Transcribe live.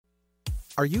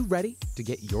Are you ready to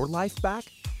get your life back?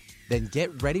 Then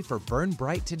get ready for Burn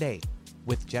Bright Today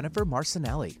with Jennifer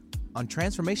Marcinelli on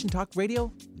Transformation Talk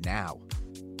Radio now.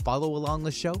 Follow along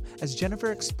the show as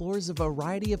Jennifer explores a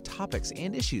variety of topics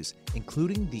and issues,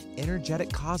 including the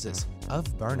energetic causes of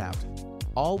burnout,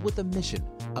 all with the mission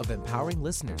of empowering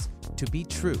listeners to be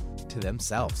true to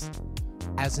themselves.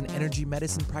 As an energy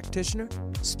medicine practitioner,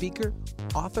 speaker,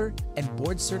 author, and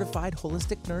board-certified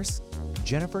holistic nurse,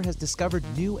 Jennifer has discovered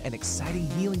new and exciting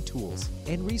healing tools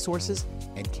and resources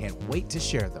and can't wait to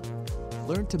share them.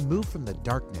 Learn to move from the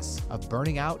darkness of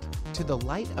burning out to the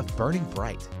light of burning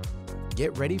bright.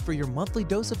 Get ready for your monthly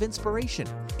dose of inspiration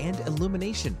and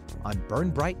illumination on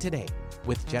Burn Bright Today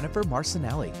with Jennifer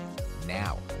Marcinelli.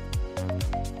 Now.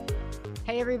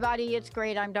 Hey everybody, it's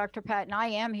great. I'm Dr. Pat and I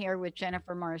am here with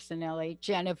Jennifer Marcinelli.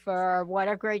 Jennifer, what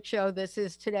a great show this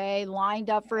is today,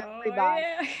 lined up for everybody.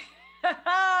 Yeah.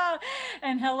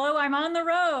 And hello, I'm on the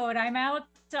road. I'm out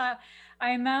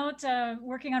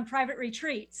working on private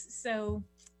retreats. So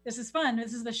this is fun.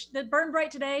 This is the Burn Bright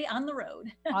Today on the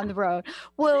road. On the road.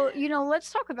 Well,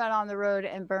 let's talk about on the road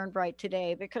and Burn Bright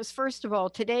Today, because first of all,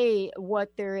 today,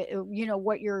 what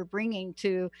you're bringing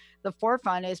to the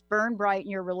forefront is burn bright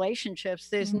in your relationships.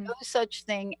 There's no such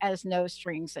thing as no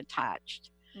strings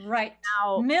attached. Right.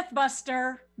 Now,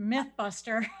 Mythbuster.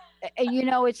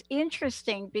 It's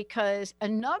interesting because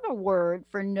another word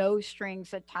for no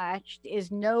strings attached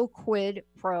is no quid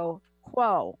pro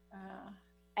quo.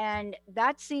 And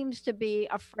that seems to be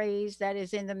a phrase that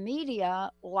is in the media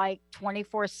like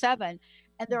 24/7.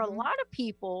 And there are a lot of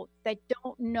people that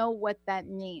don't know what that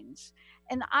means.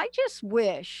 And I just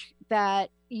wish that,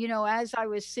 as I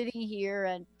was sitting here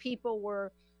and people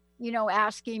were,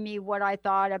 asking me what I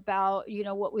thought about,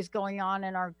 what was going on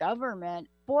in our government,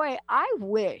 boy, I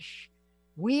wish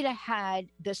we'd have had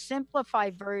the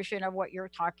simplified version of what you're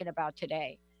talking about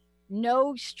today.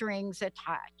 No strings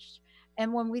attached.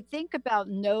 And when we think about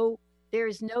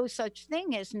there's no such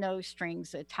thing as no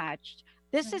strings attached.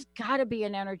 This has got to be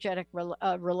an energetic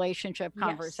relationship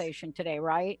conversation today,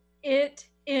 right? It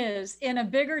is, in a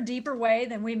bigger, deeper way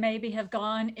than we maybe have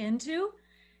gone into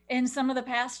in some of the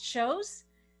past shows.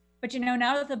 But,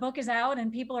 now that the book is out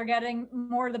and people are getting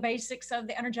more of the basics of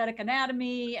the energetic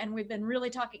anatomy, and we've been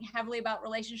really talking heavily about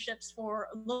relationships for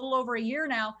a little over a year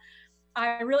now,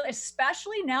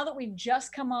 especially now that we've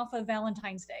just come off of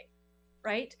Valentine's Day,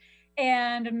 right?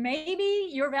 And maybe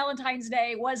your Valentine's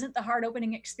Day wasn't the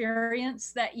heart-opening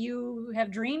experience that you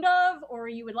have dreamed of or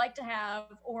you would like to have,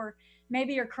 or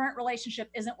maybe your current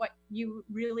relationship isn't what you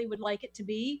really would like it to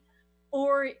be,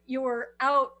 or you're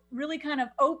out really kind of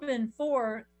open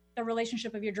for the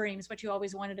relationship of your dreams, what you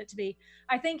always wanted it to be.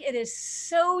 I think it is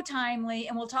so timely,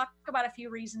 and we'll talk about a few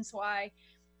reasons why.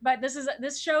 But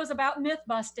this show is about myth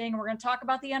busting. We're going to talk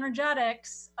about the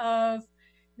energetics of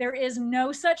there is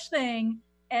no such thing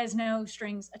as no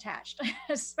strings attached,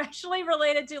 especially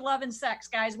related to love and sex,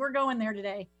 guys. We're going there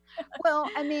today. Well,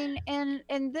 I mean,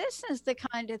 and this is the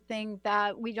kind of thing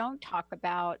that we don't talk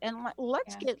about. And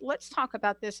let's talk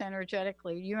about this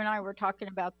energetically. You and I were talking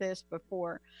about this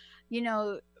before.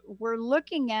 We're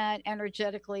looking at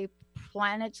energetically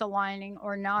planets aligning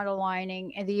or not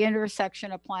aligning and the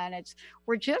intersection of planets.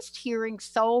 We're just hearing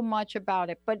so much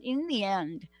about it. But in the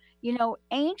end,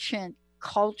 ancient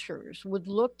cultures would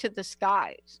look to the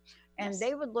skies, and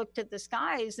they would look to the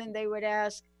skies and they would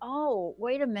ask, oh,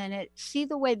 wait a minute, see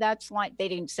the way that's like, they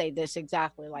didn't say this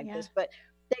exactly like this, but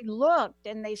they looked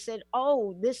and they said,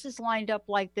 oh, this is lined up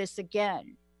like this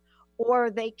again.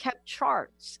 Or they kept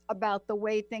charts about the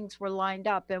way things were lined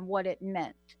up and what it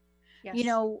meant.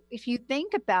 If you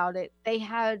think about it, they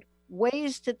had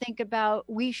ways to think about,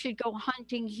 we should go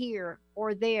hunting here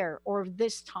or there or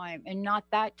this time and not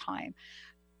that time.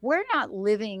 We're not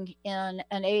living in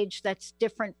an age that's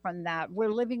different from that.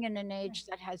 We're living in an age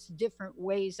that has different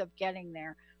ways of getting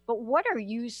there. But what are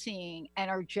you seeing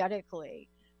energetically,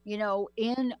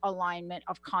 in alignment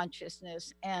of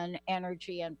consciousness and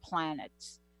energy and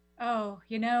planets? Oh,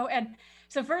 and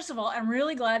so first of all, I'm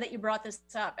really glad that you brought this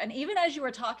up. And even as you were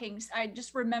talking, I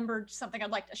just remembered something I'd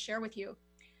like to share with you.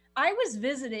 I was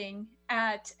visiting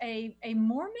at a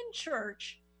Mormon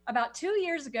church about 2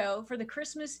 years ago for the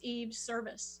Christmas Eve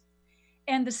service.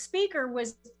 And the speaker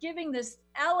was giving this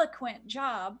eloquent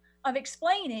job of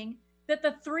explaining that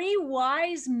the three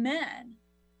wise men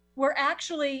were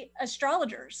actually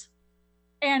astrologers,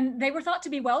 and they were thought to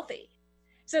be wealthy.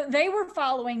 So they were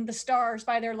following the stars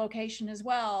by their location as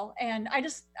well. And I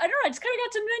just kind of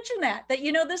got to mention that,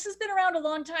 this has been around a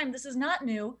long time. This is not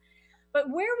new, but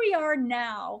where we are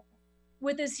now,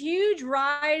 with this huge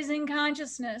rise in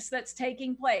consciousness that's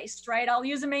taking place, right? I'll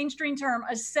use a mainstream term,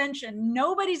 ascension.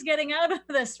 Nobody's getting out of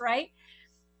this, right?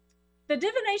 The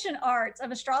divination arts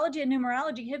of astrology and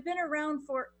numerology have been around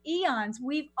for eons.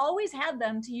 We've always had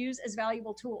them to use as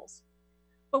valuable tools.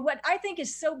 But what I think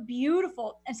is so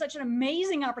beautiful and such an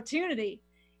amazing opportunity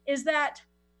is that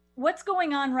what's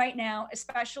going on right now,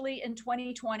 especially in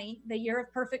 2020, the year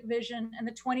of perfect vision, and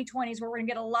the 2020s where we're going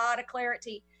to get a lot of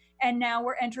clarity. And now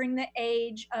we're entering the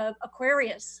age of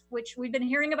Aquarius, which we've been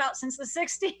hearing about since the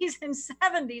 60s and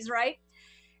 70s, right?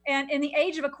 And in the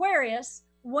age of Aquarius,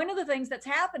 one of the things that's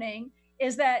happening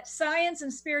is that science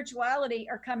and spirituality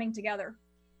are coming together.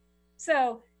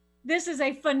 So this is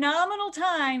a phenomenal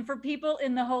time for people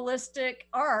in the holistic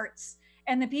arts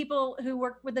and the people who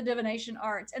work with the divination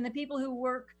arts and the people who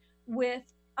work with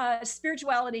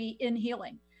spirituality in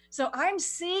healing. So I'm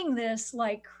seeing this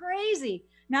like crazy,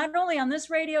 not only on this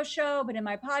radio show, but in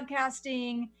my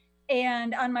podcasting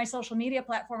and on my social media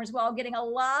platform as well, getting a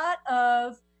lot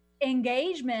of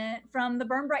engagement from the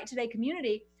Burn Bright Today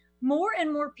community. More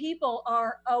and more people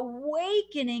are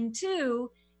awakening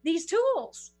to these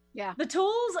tools. Yeah. The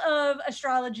tools of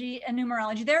astrology and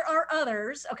numerology. There are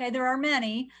others, okay, there are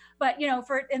many, but you know,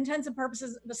 for intents and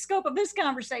purposes, the scope of this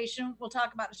conversation, we'll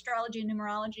talk about astrology and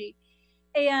numerology.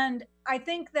 And I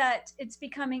think that it's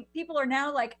becoming, people are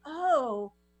now like,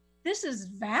 oh, this is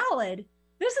valid.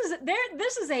 This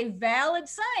is a valid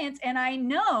science. And I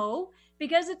know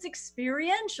because it's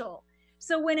experiential.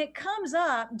 So when it comes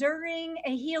up during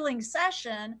a healing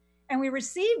session and we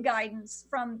receive guidance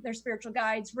from their spiritual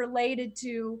guides related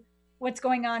to what's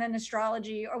going on in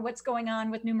astrology or what's going on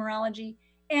with numerology,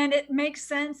 and it makes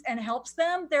sense and helps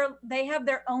them, they have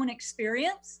their own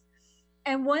experience.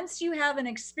 And once you have an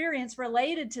experience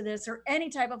related to this or any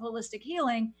type of holistic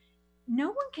healing, no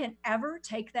one can ever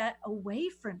take that away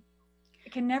from you.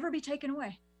 It can never be taken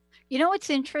away. You know, what's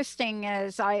interesting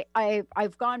is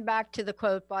I've gone back to the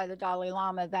quote by the Dalai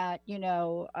Lama that, you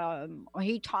know,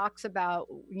 he talks about,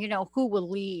 you know, who will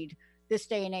lead this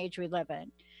day and age we live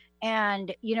in.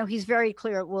 And, you know, he's very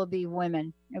clear it will be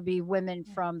women. It'll be women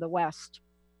from the West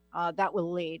that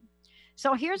will lead.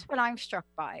 So here's what I'm struck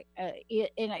by.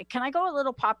 Can I go a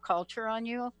little pop culture on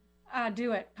you?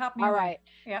 Do it. Pop me. All right.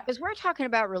 Yeah. Because we're talking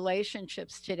about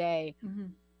relationships today, Mm-hmm.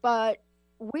 but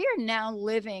we are now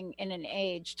living in an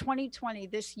age, 2020,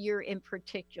 this year in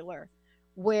particular,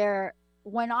 where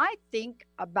when I think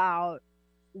about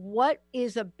what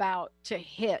is about to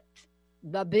hit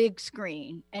the big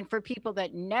screen, and for people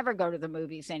that never go to the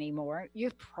movies anymore, you're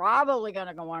probably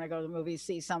going to want to go to the movies,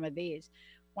 see some of these.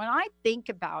 When I think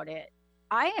about it,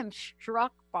 I am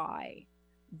struck by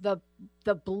the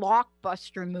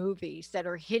blockbuster movies that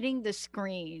are hitting the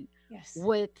screen. Yes.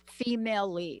 With female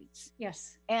leads.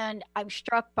 Yes. And I'm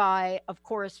struck by, of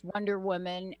course, Wonder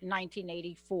Woman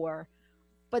 1984.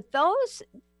 But those,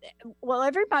 well,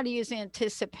 everybody is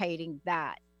anticipating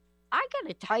that. I got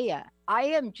to tell you, I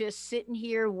am just sitting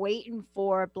here waiting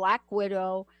for Black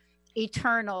Widow,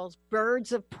 Eternals,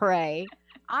 Birds of Prey.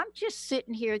 I'm just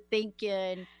sitting here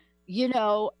thinking, you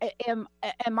know, I'm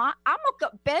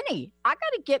Benny, I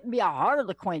got to get me a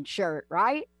Harlequin shirt,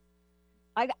 right?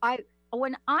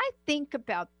 When I think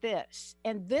about this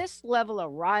and this level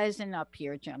of rising up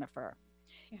here, Jennifer,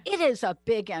 yes. It is a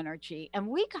big energy. And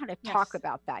we got to talk yes.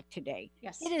 about that today.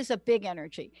 Yes. It is a big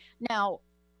energy. Now,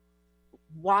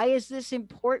 why is this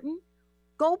important?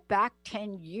 Go back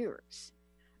 10 years.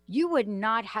 You would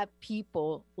not have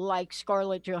people like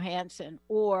Scarlett Johansson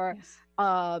or yes.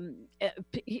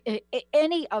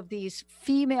 Any of these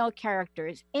female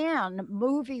characters and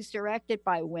movies directed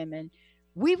by women.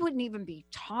 We wouldn't even be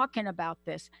talking about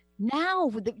this. Now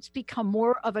it's become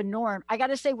more of a norm. I got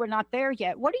to say, we're not there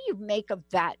yet. What do you make of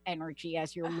that energy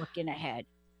as you're looking ahead?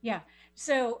 Yeah.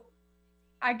 So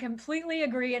I completely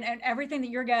agree. And everything that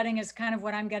you're getting is kind of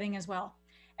what I'm getting as well.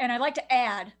 And I'd like to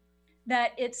add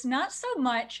that it's not so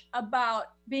much about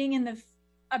being in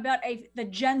the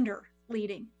gender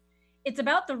leading. It's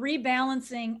about the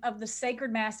rebalancing of the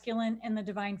sacred masculine and the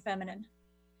divine feminine,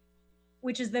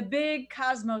 which is the big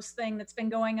cosmos thing that's been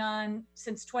going on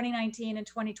since 2019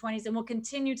 and 2020s and will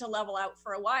continue to level out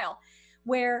for a while,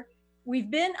 where we've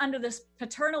been under this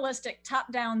paternalistic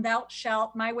top-down, thou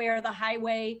shalt, my way or the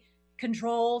highway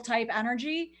control type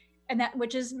energy, and that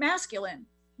which is masculine.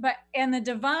 And the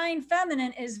divine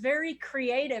feminine is very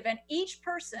creative, and each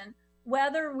person,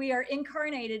 whether we are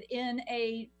incarnated in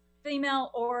a female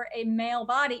or a male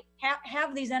body,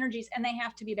 have these energies, and they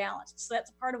have to be balanced. So that's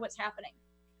part of what's happening.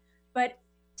 But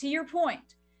to your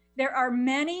point, there are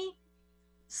many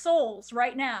souls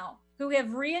right now who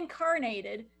have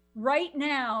reincarnated right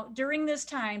now during this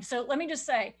time. So let me just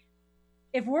say,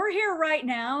 If we're here right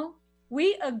now,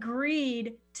 we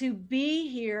agreed to be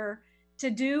here to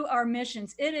do our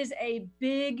missions. It is a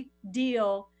big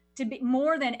deal to be,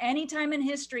 more than any time in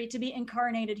history, to be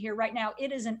incarnated here right now.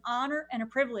 It is an honor and a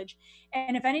privilege.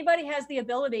 And if anybody has the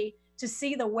ability to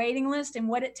see the waiting list and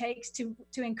what it takes to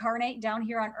incarnate down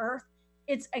here on earth,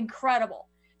 it's incredible.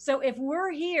 So if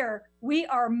we're here, we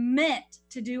are meant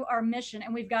to do our mission,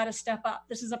 and we've got to step up.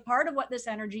 This is a part of what this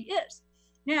energy is.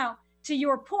 Now, to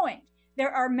your point,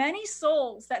 there are many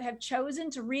souls that have chosen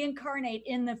to reincarnate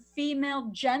in the female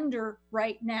gender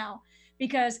right now,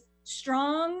 because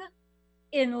strong,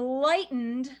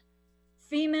 enlightened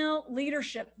female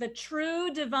leadership, the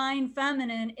true divine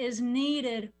feminine, is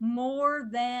needed more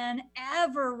than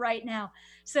ever right now.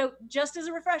 So just as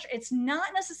a refresher, it's not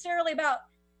necessarily about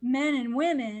men and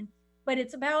women, but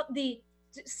it's about the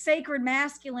sacred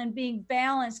masculine being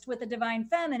balanced with the divine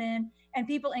feminine, and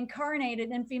people incarnated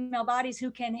in female bodies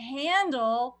who can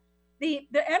handle the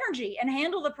energy and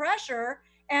handle the pressure,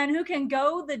 and who can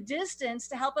go the distance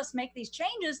to help us make these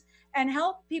changes and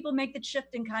help people make the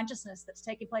shift in consciousness that's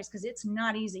taking place, because it's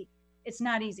not easy. It's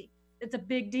not easy. It's a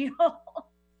big deal.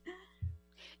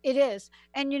 It is.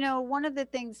 And, you know, one of the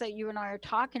things that you and I are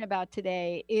talking about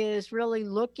today is really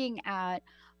looking at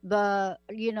the,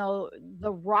 you know,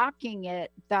 the rocking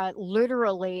it that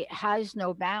literally has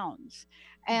no bounds.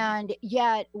 And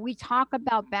yet we talk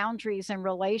about boundaries and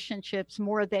relationships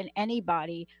more than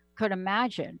anybody could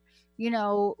imagine. You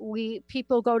know,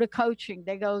 people go to coaching,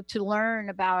 they go to learn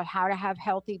about how to have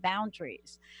healthy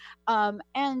boundaries.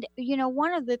 And, you know,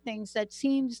 one of the things that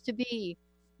seems to be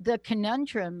the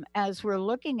conundrum as we're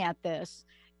looking at this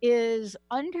is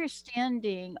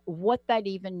understanding what that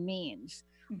even means.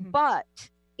 But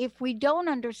if we don't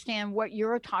understand what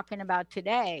you're talking about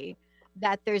today,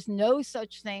 that there's no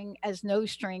such thing as no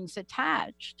strings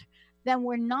attached, then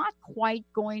we're not quite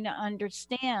going to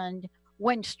understand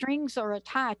when strings are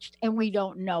attached and we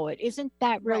don't know it. Isn't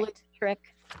that really the trick?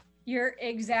 You're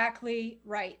exactly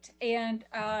right. And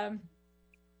I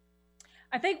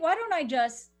think, why don't I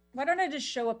just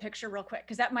show a picture real quick?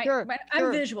 Because that might,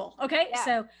 I'm visual. Okay. Yeah.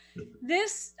 So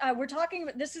this, we're talking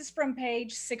about, this is from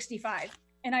page 65.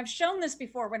 And I've shown this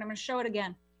before, but I'm going to show it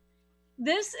again.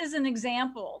 This is an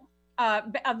example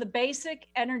of the basic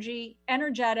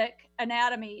energetic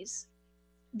anatomies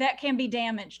that can be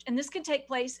damaged. And this can take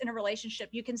place in a relationship.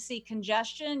 You can see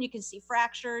congestion, you can see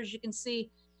fractures, you can see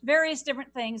various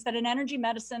different things that an energy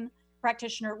medicine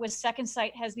practitioner with second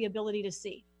sight has the ability to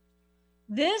see.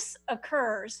 This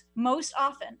occurs most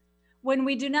often when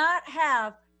we do not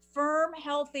have firm,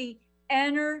 healthy,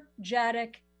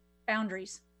 energetic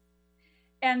boundaries.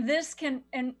 And this can,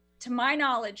 and to my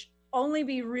knowledge, only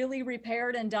be really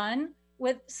repaired and done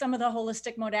with some of the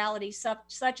holistic modalities,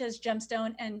 such as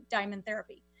gemstone and diamond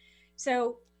therapy.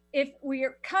 So if we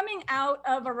are coming out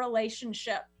of a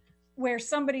relationship where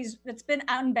that's been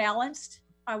unbalanced,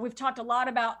 we've talked a lot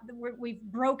about, we've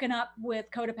broken up with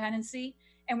codependency,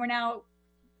 and we're now,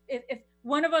 if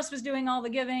one of us was doing all the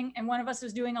giving and one of us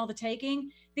was doing all the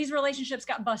taking, these relationships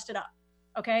got busted up,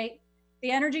 okay?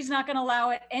 The energy's not gonna allow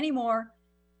it anymore.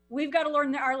 We've got to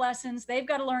learn our lessons. They've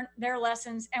got to learn their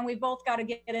lessons. And we've both got to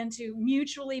get into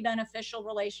mutually beneficial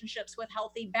relationships with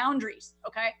healthy boundaries.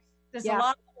 Okay. There's a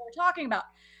lot of what we're talking about.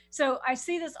 So I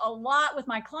see this a lot with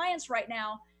my clients right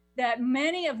now, that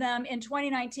many of them in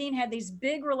 2019 had these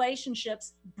big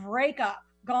relationships break up,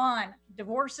 gone,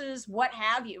 divorces, what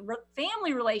have you,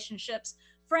 family relationships,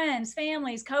 friends,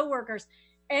 families, coworkers,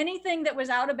 anything that was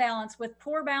out of balance with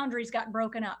poor boundaries got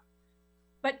broken up.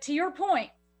 But to your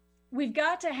point, we've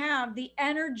got to have the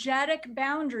energetic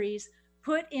boundaries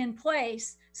put in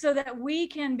place so that we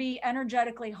can be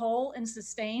energetically whole and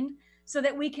sustained, so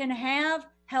that we can have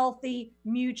healthy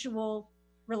mutual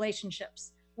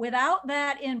relationships. Without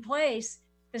that in place,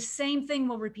 the same thing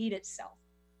will repeat itself.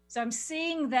 So I'm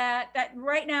seeing that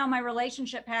right now my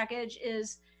relationship package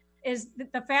is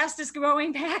the fastest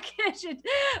growing package.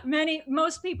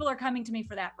 Most people are coming to me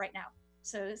for that right now.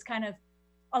 So it's kind of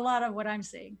a lot of what I'm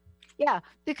seeing. Yeah,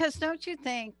 because don't you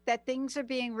think that things are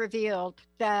being revealed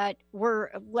that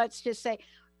were, let's just say,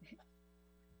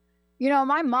 you know,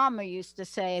 my mama used to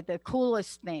say the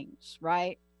coolest things,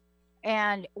 right?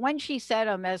 And when she said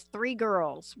them as three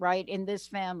girls, right, in this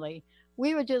family,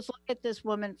 we would just look at this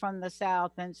woman from the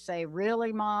South and say,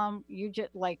 really, Mom? You just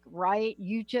right?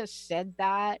 You just said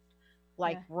that,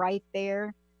 right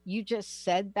there. You just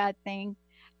said that thing.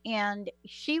 And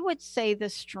she would say the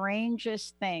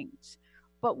strangest things.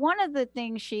 But one of the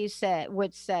things she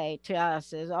would say to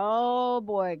us is, oh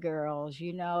boy, girls,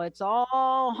 you know, it's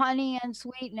all honey and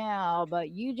sweet now,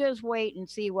 but you just wait and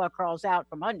see what crawls out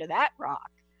from under that rock.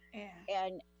 Yeah.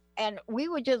 and we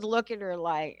would just look at her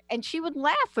like, and she would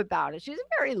laugh about it. She's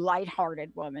a very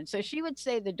lighthearted woman. So she would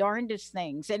say the darndest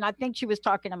things. And I think she was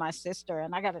talking to my sister.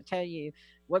 And I got to tell you,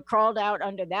 what crawled out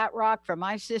under that rock for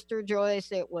my sister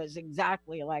Joyce, it was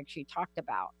exactly like she talked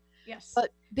about. Yes.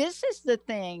 But this is the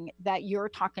thing that you're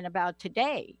talking about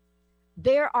today.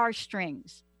 There are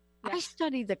strings. Yes. I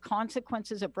studied the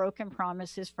consequences of broken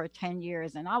promises for 10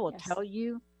 years, and I will Yes. tell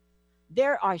you,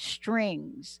 there are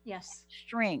strings, Yes.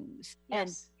 strings, and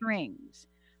Yes. strings.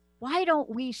 Why don't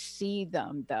we see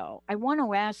them, though? I want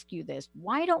to ask you this.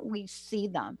 Why don't we see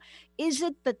them? Is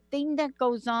it the thing that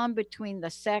goes on between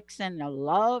the sex and the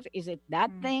love? Is it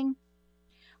that thing?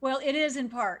 Well, it is in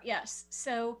part, yes.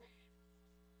 So,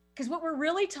 because what we're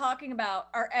really talking about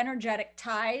are energetic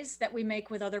ties that we make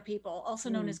with other people, also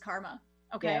known as karma.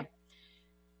 Okay. Yeah.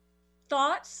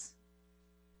 Thoughts,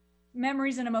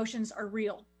 memories, and emotions are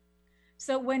real.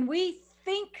 So when we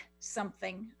think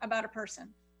something about a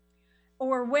person,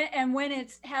 or when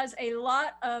it has a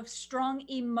lot of strong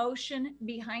emotion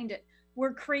behind it,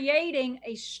 we're creating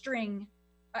a string,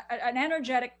 an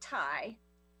energetic tie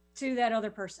to that other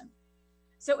person.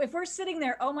 So if we're sitting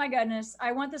there, oh my goodness,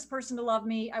 I want this person to love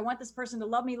me. I want this person to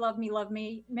love me, love me, love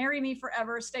me, marry me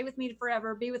forever, stay with me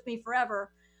forever, be with me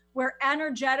forever. We're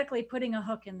energetically putting a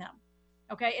hook in them.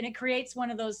 Okay. And it creates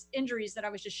one of those injuries that I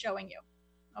was just showing you.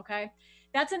 Okay.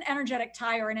 That's an energetic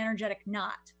tie or an energetic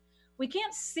knot. We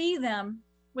can't see them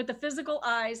with the physical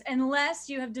eyes unless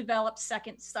you have developed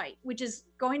second sight, which is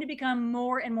going to become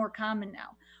more and more common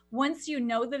now. Once you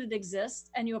know that it exists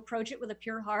and you approach it with a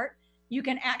pure heart, you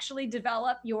can actually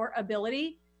develop your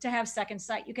ability to have second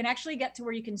sight. You can actually get to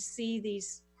where you can see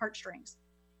these heartstrings.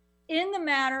 In the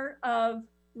matter of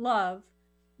love,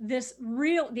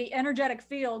 the energetic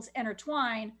fields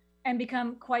intertwine and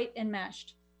become quite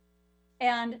enmeshed.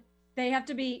 And they have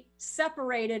to be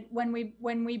separated when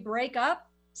we break up.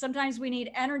 Sometimes we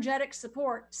need energetic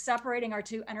support separating our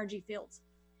two energy fields.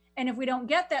 And if we don't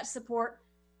get that support,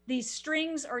 these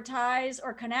strings or ties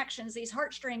or connections, these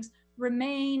heartstrings,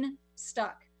 remain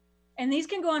stuck. And these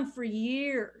can go on for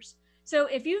years. So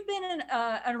if you've been in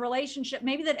a relationship,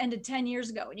 maybe that ended 10 years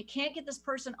ago, and you can't get this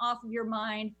person off of your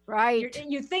mind, right?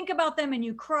 You think about them and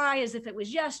you cry as if it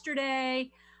was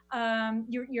yesterday.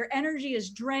 Your energy is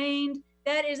drained.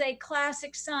 That is a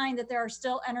classic sign that there are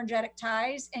still energetic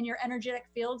ties and your energetic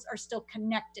fields are still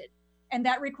connected. And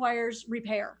that requires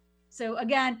repair. So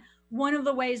again, one of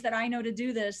the ways that I know to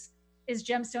do this is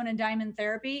gemstone and diamond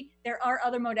therapy. There are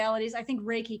other modalities. I think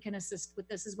Reiki can assist with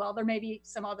this as well. There may be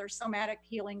some other somatic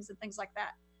healings and things like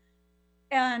that.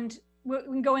 And we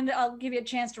can go into, I'll give you a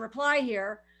chance to reply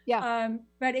here. Yeah.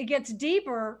 But it gets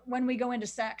deeper when we go into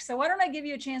sex. So why don't I give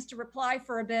you a chance to reply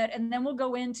for a bit, and then we'll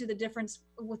go into the difference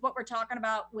with what we're talking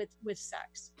about with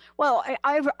sex. Well,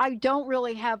 I don't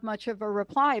really have much of a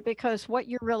reply, because what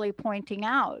you're really pointing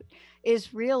out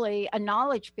is really a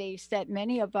knowledge base that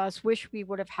many of us wish we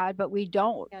would have had, but we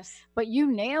don't. Yes. But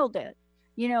you nailed it.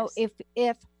 You know, Yes.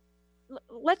 if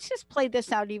let's just play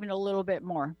this out even a little bit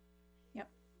more. Yep.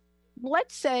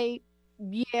 Let's say,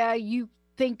 yeah, you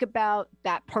think about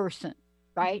that person,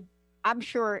 right? I'm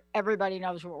sure everybody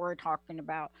knows what we're talking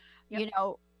about. Yep. You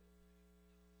know,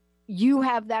 you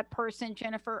have that person,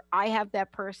 Jennifer, I have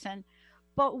that person.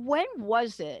 But when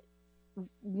was it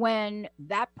when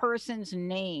that person's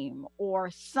name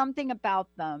or something about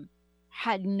them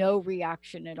had no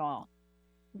reaction at all?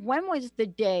 When was the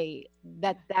day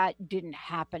that that didn't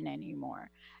happen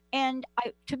anymore? And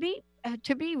to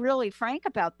be really frank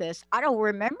about this, I don't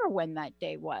remember when that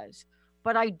day was.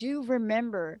 But I do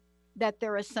remember that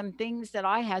there are some things that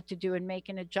I had to do and make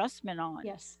an adjustment on.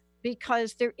 Yes.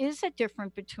 Because there is a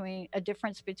difference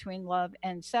between love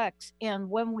and sex. And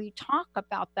when we talk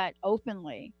about that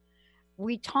openly,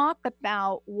 we talk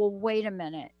about, well, wait a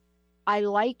minute, I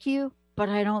like you, but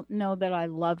I don't know that I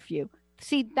love you.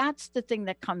 See, that's the thing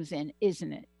that comes in,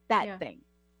 isn't it? That thing.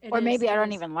 Or maybe I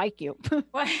don't even like you. Well,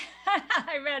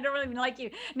 I don't really even like you.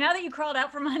 Now that you crawled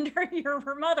out from under your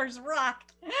mother's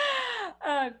rock.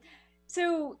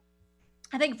 So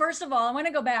I think, first of all, I want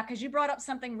to go back because you brought up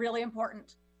something really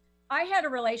important. I had a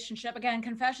relationship, again,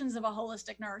 confessions of a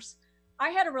holistic nurse. I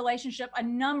had a relationship a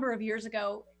number of years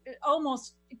ago,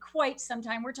 almost quite some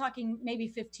time. We're talking maybe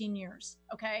 15 years.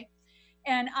 Okay.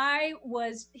 And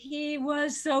he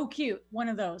was so cute. One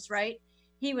of those, right?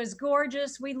 He was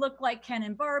gorgeous. We looked like Ken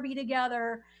and Barbie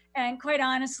together. And quite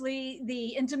honestly, the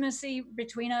intimacy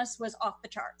between us was off the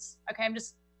charts. Okay. I'm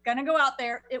just going to go out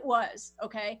there. It was.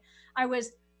 Okay. I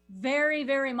was very,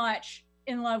 very much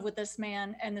in love with this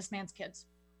man and this man's kids.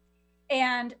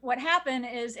 And what happened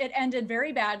is it ended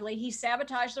very badly. He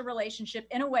sabotaged the relationship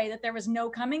in a way that there was no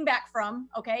coming back from.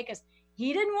 Okay. Because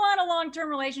He didn't want a long-term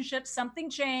relationship. Something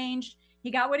changed.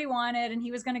 He got what he wanted and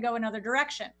he was going to go another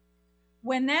direction.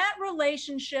 When that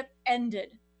relationship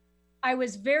ended, I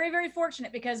was very, very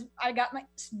fortunate because I got my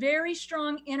very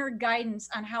strong inner guidance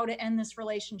on how to end this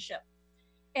relationship.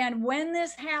 And when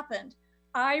this happened,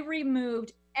 I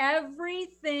removed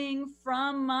everything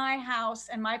from my house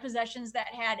and my possessions that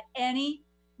had any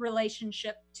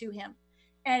relationship to him.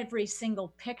 Every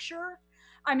single picture.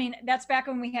 I mean, that's back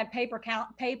when we had paper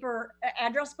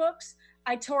address books.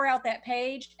 I tore out that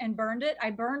page and burned it.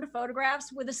 I burned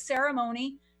photographs with a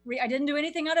ceremony. I didn't do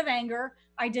anything out of anger.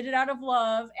 I did it out of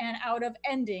love and out of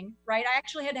ending, right? I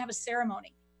actually had to have a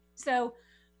ceremony. So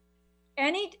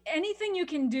anything you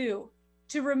can do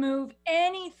to remove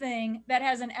anything that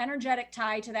has an energetic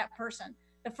tie to that person,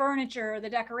 the furniture, the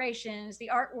decorations,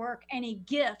 the artwork, any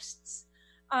gifts,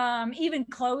 even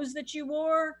clothes that you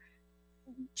wore,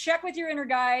 check with your inner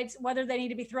guides whether they need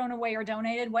to be thrown away or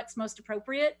donated, what's most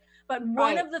appropriate. But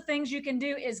one of the things you can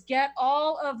do is get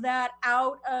all of that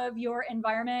out of your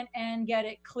environment and get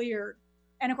it cleared.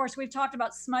 And of course, we've talked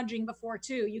about smudging before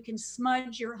too. You can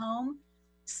smudge your home,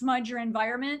 smudge your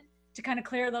environment to kind of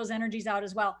clear those energies out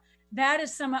as well. That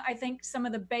is I think some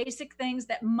of the basic things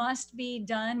that must be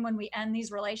done when we end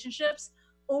these relationships,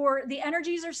 or the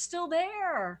energies are still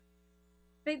there.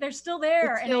 They're still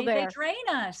there, and they drain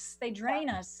us. They drain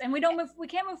us, and we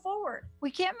can't move forward. We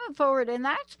can't move forward. And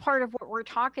that's part of what we're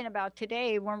talking about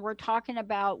today when we're talking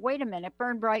about, wait a minute,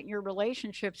 burn bright in your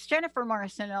relationships. Jennifer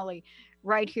Marcinelli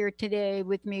right here today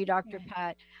with me, Dr.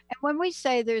 Pat. And when we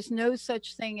say there's no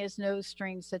such thing as no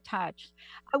strings attached,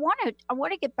 I want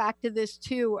to get back to this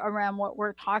too around what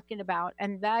we're talking about.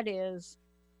 And that is,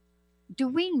 do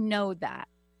we know that,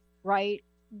 right?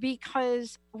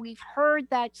 Because we've heard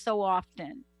that so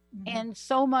often and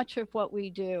so much of what we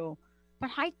do.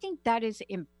 But I think that is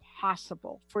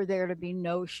impossible for there to be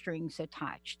no strings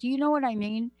attached. Do you know what I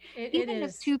mean? Even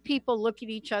if two people look at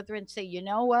each other and say, you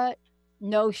know what?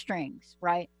 No strings,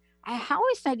 right? How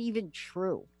is that even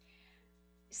true?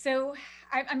 So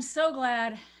I'm so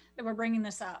glad that we're bringing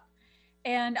this up.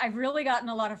 And I've really gotten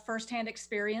a lot of firsthand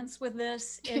experience with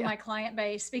this in my client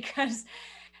base, because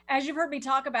as you've heard me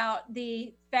talk about,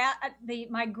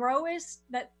 my grow is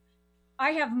that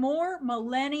I have more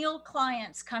millennial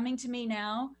clients coming to me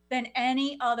now than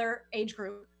any other age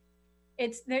group.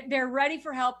 They're ready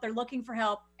for help. They're looking for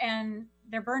help, and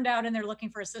they're burned out and they're looking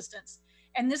for assistance.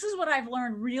 And this is what I've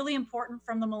learned really important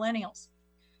from the millennials,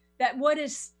 that what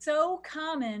is so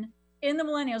common in the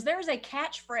millennials, there is a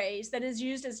catchphrase that is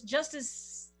used as just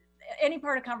as any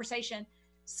part of conversation: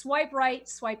 swipe right,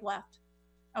 swipe left.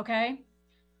 Okay.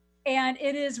 And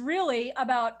it is really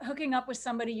about hooking up with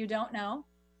somebody you don't know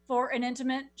for an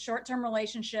intimate short-term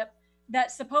relationship that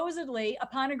supposedly,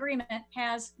 upon agreement,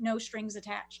 has no strings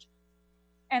attached.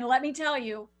 And let me tell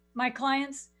you, my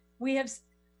clients, it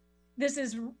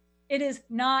is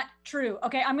not true.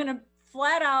 Okay, I'm going to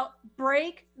flat out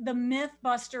break the myth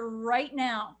buster right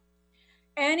now.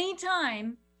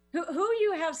 Anytime, who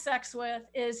you have sex with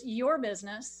is your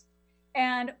business.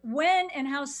 And when and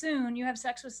how soon you have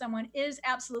sex with someone is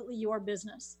absolutely your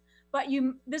business. But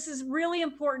this is really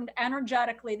important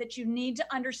energetically, that you need to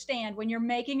understand when you're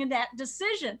making that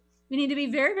decision. You need to be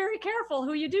very, very careful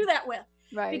who you do that with.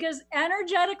 Right. Because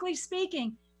energetically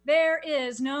speaking, there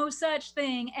is no such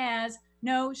thing as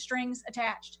no strings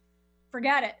attached.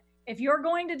 Forget it. If you're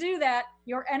going to do that,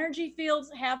 your energy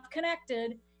fields have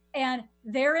connected, and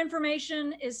their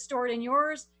information is stored in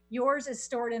yours is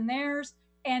stored in theirs.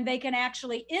 And they can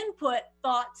actually input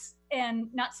thoughts and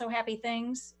not so happy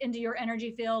things into your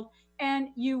energy field, and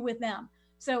you with them.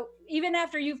 So even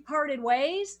after you've parted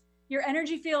ways, your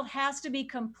energy field has to be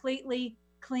completely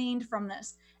cleaned from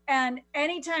this. And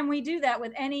anytime we do that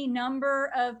with any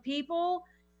number of people,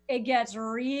 it gets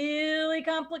really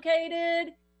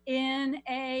complicated in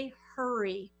a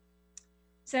hurry.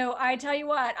 So I tell you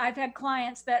what, I've had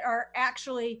clients that are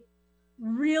actually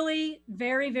really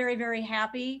very, very, very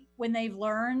happy when they've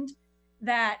learned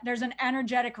that there's an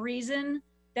energetic reason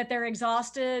that they're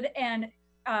exhausted and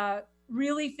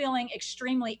really feeling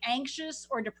extremely anxious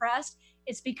or depressed.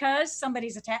 It's because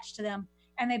somebody's attached to them,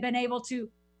 and they've been able to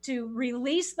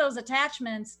release those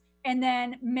attachments and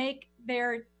then make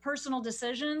their personal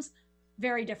decisions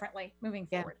very differently moving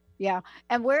forward. Yeah.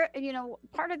 And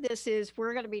part of this is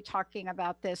we're going to be talking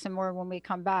about this and more when we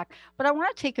come back. But I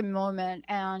want to take a moment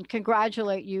and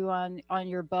congratulate you on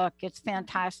your book. It's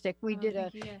fantastic. We did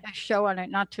a show on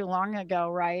it not too long ago,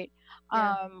 right?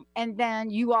 Yeah. And then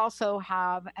you also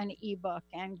have an ebook,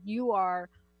 and you are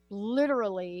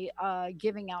literally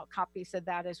giving out copies of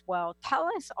that as well. Tell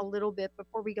us a little bit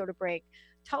before we go to break.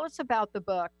 tell us about the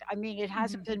book. I mean, it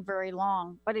hasn't been very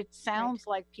long, but it sounds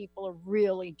like people are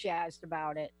really jazzed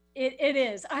about it. It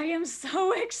is. I am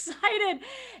so excited.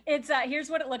 It's here's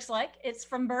what it looks like. It's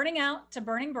From Burning Out to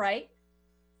Burning Bright.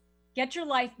 Get your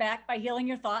life back by healing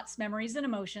your thoughts, memories, and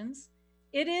emotions.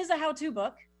 It is a how-to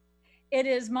book. It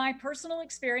is my personal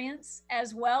experience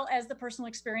as well as the personal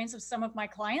experience of some of my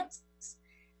clients.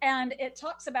 And it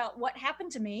talks about what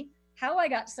happened to me, how I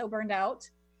got so burned out,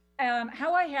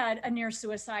 how I had a near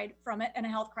suicide from it and a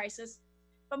health crisis.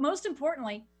 But most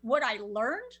importantly, what I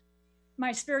learned,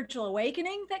 my spiritual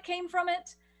awakening that came from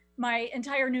it, my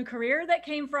entire new career that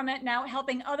came from it, now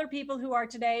helping other people who are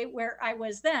today where I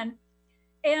was then.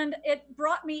 And it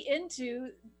brought me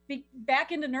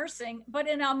back into nursing, but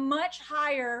in a much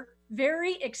higher,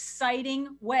 very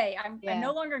exciting way. I'm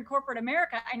no longer in corporate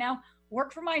America. I now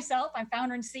work for myself. I'm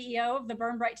founder and CEO of the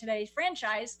Burn Bright Today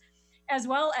franchise, as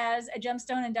well as a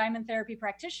gemstone and diamond therapy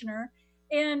practitioner.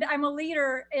 And I'm a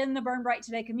leader in the Burn Bright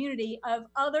Today community of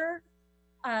other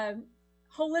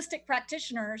holistic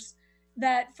practitioners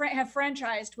that have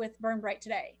franchised with Burn Bright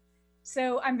Today.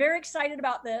 So I'm very excited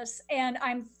about this, and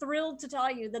I'm thrilled to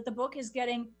tell you that the book is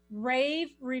getting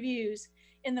rave reviews.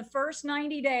 In the first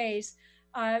 90 days,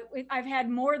 I've had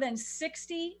more than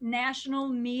 60 national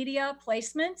media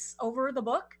placements over the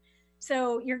book.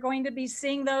 So you're going to be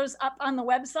seeing those up on the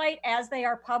website as they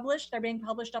are published. They're being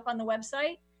published up on the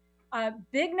website.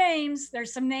 Big names.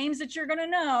 There's some names that you're going to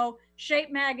know.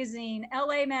 Shape Magazine,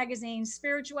 LA Magazine,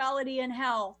 Spirituality and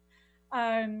Health.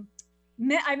 I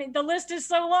mean, the list is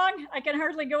so long, I can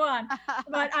hardly go on,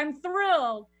 but I'm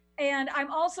thrilled. And I'm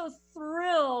also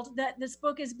thrilled that this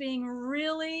book is being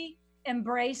really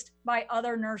embraced by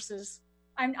other nurses.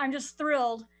 I'm just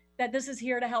thrilled that this is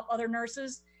here to help other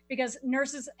nurses, because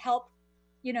nurses help,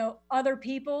 other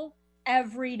people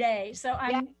every day. So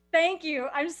thank you.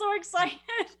 I'm so excited.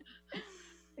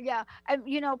 Yeah. And,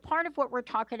 part of what we're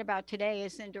talking about today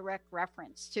is in direct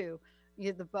reference to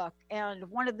the book. And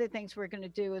one of the things we're going to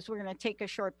do is we're going to take a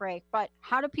short break. But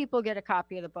how do people get a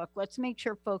copy of the book? Let's make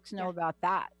sure folks know about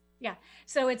that. Yeah.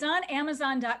 So it's on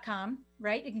Amazon.com,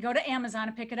 right? You can go to Amazon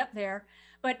and pick it up there.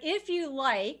 But if you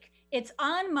like, it's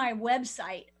on my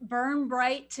website,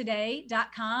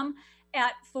 burnbrighttoday.com,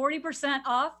 at 40%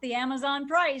 off the Amazon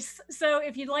price. So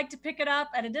if you'd like to pick it up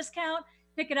at a discount,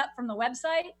 pick it up from the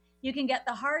website. You can get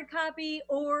the hard copy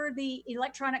or the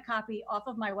electronic copy off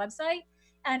of my website.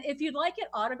 And if you'd like it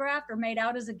autographed or made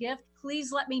out as a gift,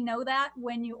 please let me know that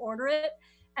when you order it.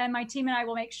 And my team and I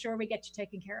will make sure we get you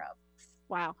taken care of.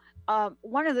 Wow.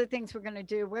 One of the things we're going to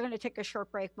do, we're going to take a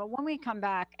short break, but when we come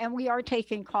back, and we are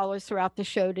taking callers throughout the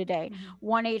show today,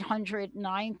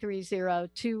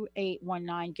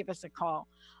 1-800-930-2819, give us a call.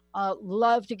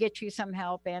 Love to get you some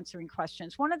help answering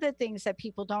questions. One of the things that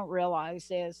people don't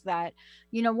realize is that,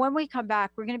 when we come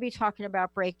back, we're going to be talking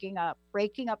about breaking up.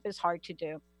 Breaking up is hard to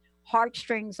do.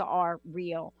 Heartstrings are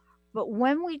real. But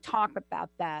when we talk about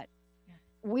that,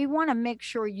 we want to make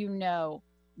sure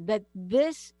that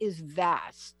this is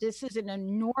vast. This is an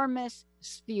enormous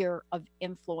sphere of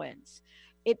influence.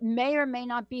 It may or may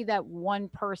not be that one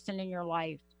person in your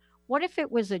life. What if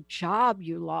it was a job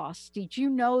you lost? Did you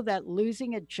know that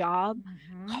losing a job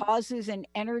causes an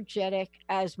energetic,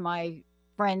 as my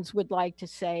friends would like to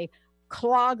say,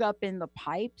 clog up in the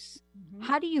pipes?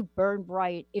 How do you burn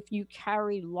bright if you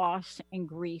carry loss and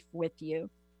grief with you?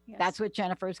 Yes. That's what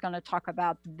Jennifer is going to talk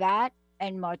about, that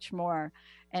and much more.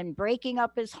 And breaking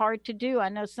up is hard to do. I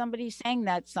know somebody sang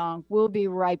that song. We'll be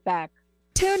right back.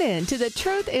 Tune in to The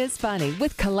Truth is Funny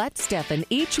with Colette Steffen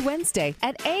each Wednesday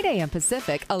at 8 a.m.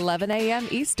 Pacific, 11 a.m.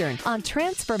 Eastern on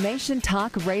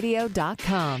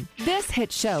TransformationTalkRadio.com. This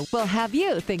hit show will have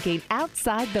you thinking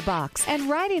outside the box and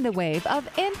riding the wave of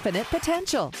infinite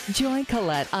potential. Join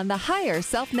Colette on the Higher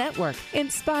Self Network,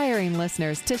 inspiring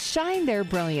listeners to shine their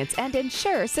brilliance and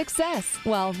ensure success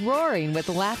while roaring with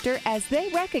laughter as they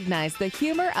recognize the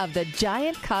humor of the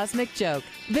giant cosmic joke.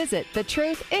 Visit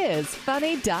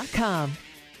TheTruthIsFunny.com.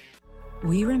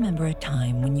 We remember a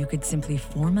time when you could simply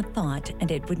form a thought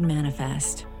and it would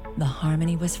manifest. The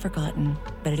harmony was forgotten,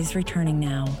 but it is returning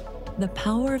now. The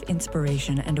Power of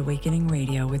Inspiration and Awakening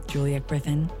Radio with Julia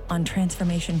Griffin on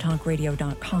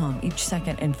TransformationTalkRadio.com each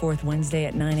second and fourth Wednesday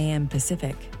at 9 a.m.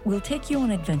 Pacific. We'll take you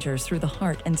on adventures through the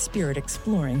heart and spirit,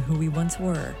 exploring who we once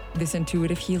were. This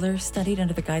intuitive healer studied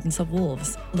under the guidance of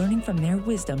wolves, learning from their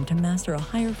wisdom to master a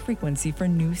higher frequency for a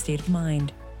new state of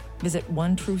mind. Visit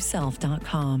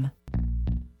OneTrueSelf.com.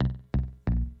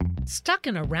 Stuck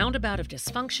in a roundabout of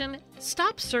dysfunction?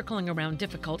 Stop circling around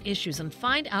difficult issues and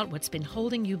find out what's been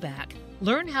holding you back.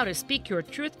 Learn how to speak your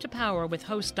truth to power with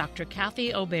host Dr.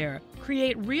 Kathy Obear.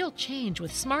 Create real change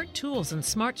with smart tools and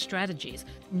smart strategies.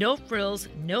 No frills,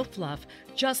 no fluff,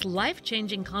 just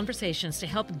life-changing conversations to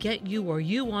help get you where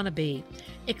you want to be.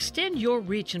 Extend your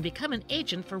reach and become an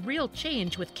agent for real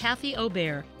change with Kathy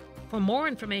Obear. For more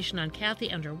information on Kathy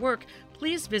and her work,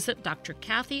 please visit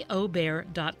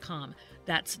drkathyobear.com.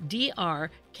 That's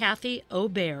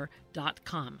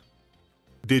drkathyobear.com.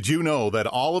 Did you know that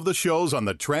all of the shows on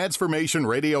the Transformation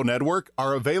Radio Network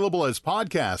are available as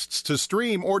podcasts to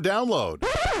stream or download?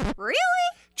 Really?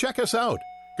 Check us out.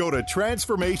 Go to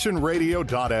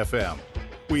transformationradio.fm.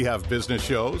 We have business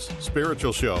shows,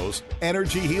 spiritual shows,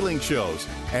 energy healing shows,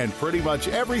 and pretty much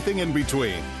everything in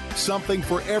between. Something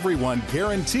for everyone,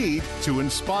 guaranteed to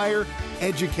inspire,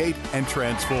 educate, and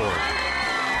transform.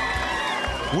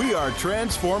 We are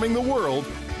transforming the world,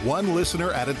 one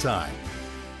listener at a time.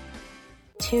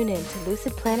 Tune in to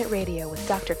Lucid Planet Radio with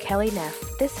Dr. Kelly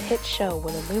Neff. This hit show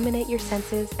will illuminate your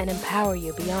senses and empower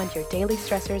you beyond your daily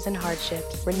stressors and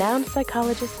hardships. Renowned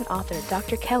psychologist and author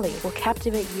Dr. Kelly will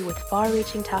captivate you with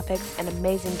far-reaching topics and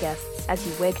amazing guests as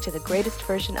you wake to the greatest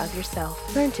version of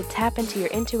yourself. Learn to tap into your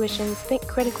intuitions, think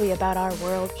critically about our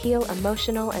world, heal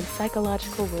emotional and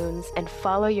psychological wounds, and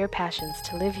follow your passions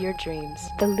to live your dreams.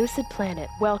 The Lucid Planet,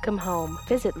 welcome home.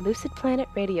 Visit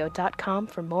lucidplanetradio.com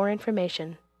for more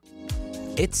information.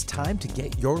 It's time to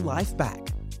get your life back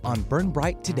on Burn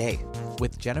Bright Today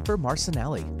with Jennifer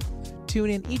Marcinelli. Tune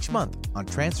in each month on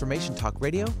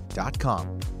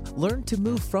TransformationTalkRadio.com. Learn to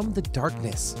move from the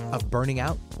darkness of burning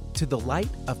out to the light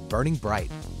of burning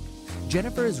bright.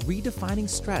 Jennifer is redefining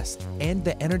stress and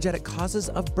the energetic causes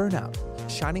of burnout,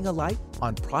 shining a light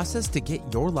on process to get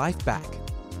your life back.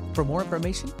 For more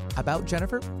information about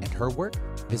Jennifer and her work,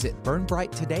 visit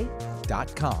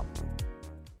burnbrighttoday.com.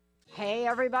 Hey,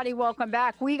 everybody, welcome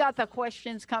back. We got the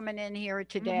questions coming in here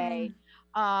today.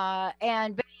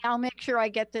 And Benny, I'll make sure I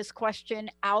get this question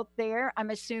out there. I'm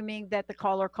assuming that the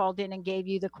caller called in and gave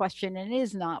you the question and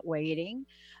is not waiting,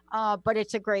 but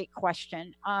it's a great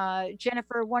question.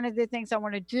 Jennifer, one of the things I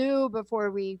want to do before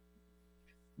we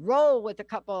roll with a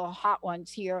couple of hot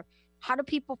ones here, how do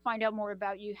people find out more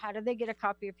about you? How do they get a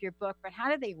copy of your book? But how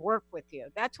do they work with you?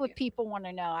 That's what people want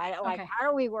to know. How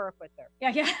do we work with her?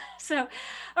 Yeah. So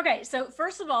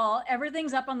first of all,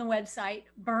 everything's up on the website,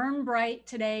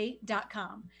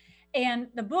 burnbrighttoday.com. And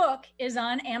the book is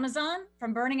on Amazon,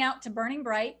 From Burning Out to Burning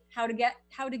Bright, how to get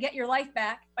your life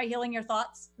back by healing your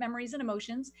thoughts, memories, and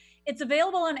emotions. It's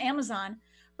available on Amazon,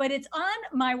 but it's on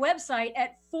my website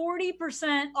at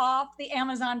 40% off the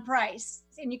Amazon price.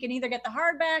 And you can either get the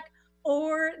hardback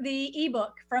or the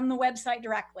ebook from the website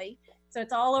directly. So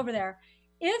it's all over there.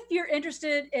 If you're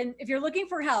interested in, if you're looking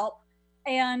for help,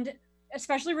 and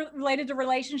especially related to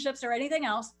relationships or anything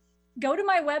else, go to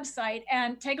my website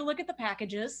and take a look at the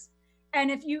packages.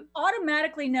 And if you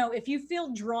automatically know, if you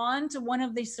feel drawn to one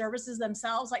of these services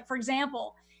themselves, like for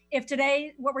example, if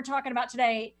today, what we're talking about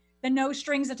today, the no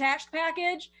strings attached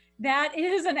package, that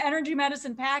is an energy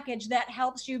medicine package that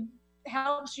helps you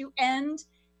end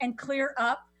and clear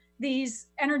up these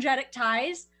energetic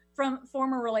ties from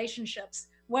former relationships,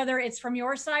 whether it's from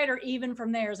your side or even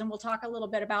from theirs. And we'll talk a little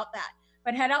bit about that.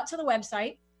 But head out to the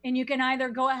website and you can either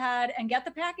go ahead and get the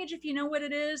package if you know what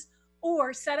it is,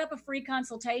 or set up a free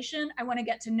consultation. I want to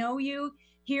get to know you,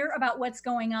 hear about what's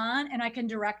going on, and I can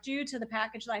direct you to the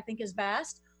package that I think is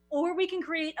best. Or we can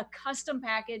create a custom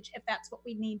package if that's what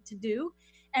we need to do.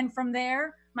 And from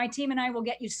there, my team and I will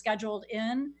get you scheduled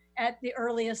in at the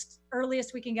earliest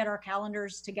we can get our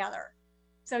calendars together.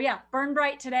 So yeah,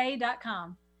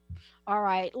 burnbrighttoday.com. All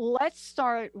right, let's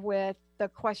start with the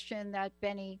question that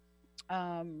Benny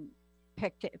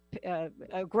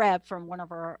grabbed from one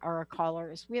of our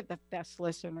callers. We have the best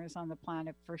listeners on the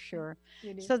planet for sure.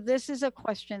 So this is a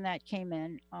question that came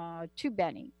in to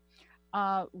Benny.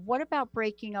 What about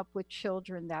breaking up with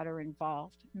children that are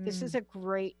involved? This is a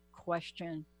great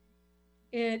question.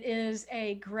 It is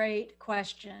a great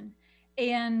question.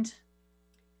 And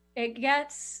again,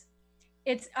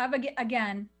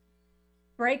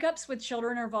 breakups with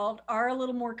children involved are a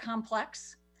little more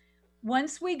complex.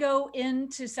 Once we go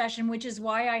into session, which is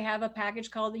why I have a package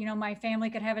called, My Family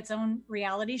Could Have Its Own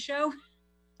Reality Show.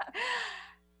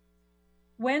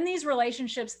 When these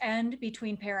relationships end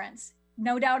between parents,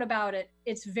 no doubt about it,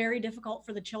 it's very difficult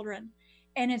for the children.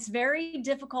 And it's very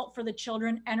difficult for the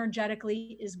children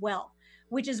energetically as well,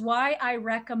 which is why I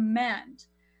recommend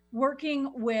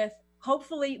working with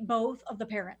hopefully both of the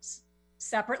parents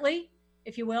separately,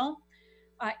 if you will,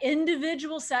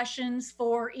 individual sessions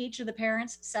for each of the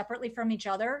parents separately from each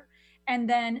other. and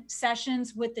then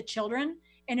sessions with the children.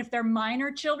 And if they're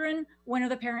minor children, one of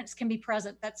the parents can be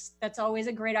present. That's always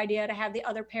a great idea to have the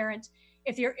other parent.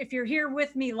 If you're here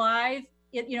with me live,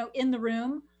 in the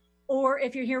room, or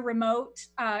if you're here remote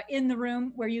in the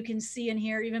room where you can see and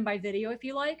hear even by video if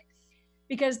you like,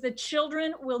 because the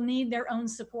children will need their own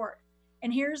support.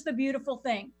 And here's the beautiful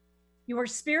thing. Your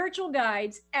spiritual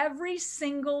guides, every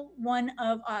single one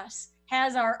of us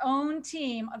has our own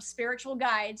team of spiritual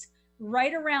guides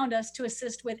right around us to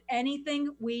assist with anything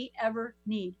we ever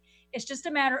need. It's just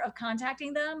a matter of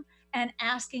contacting them and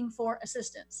asking for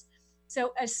assistance.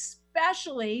 So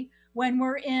especially when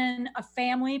we're in a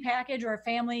family package or a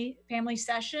family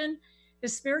session, the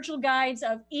spiritual guides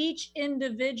of each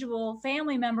individual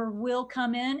family member will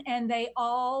come in and they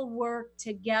all work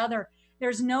together.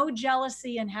 There's no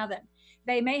jealousy in heaven.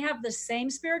 They may have the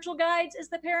same spiritual guides as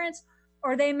the parents,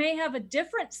 or they may have a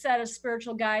different set of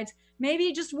spiritual guides.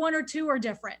 Maybe just one or two are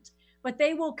different, but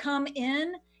they will come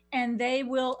in and they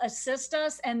will assist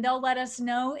us and they'll let us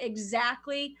know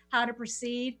exactly how to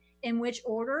proceed in which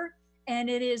order. And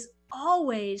it is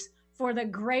always for the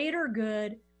greater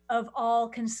good of all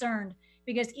concerned,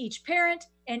 because each parent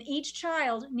and each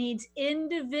child needs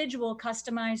individual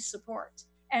customized support,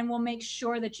 and we'll make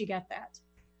sure that you get that.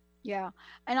 Yeah.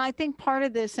 And I think part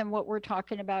of this and what we're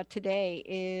talking about today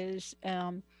is,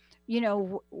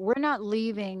 we're not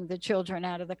leaving the children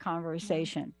out of the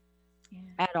conversation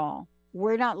at all.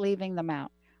 We're not leaving them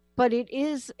out. But it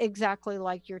is exactly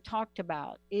like you're talked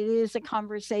about. It is a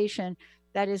conversation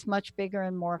that is much bigger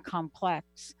and more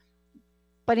complex.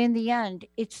 But in the end,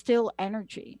 it's still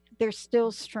energy. There's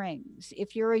still strings.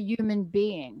 If you're a human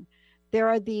being, there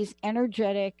are these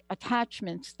energetic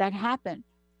attachments that happen.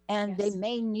 And they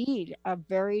may need a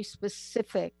very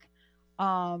specific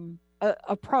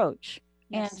approach.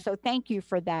 Yes. And so thank you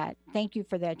for that. Thank you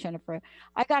for that, Jennifer.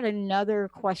 I got another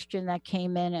question that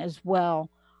came in as well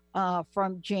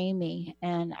from Jamie.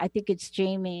 And I think it's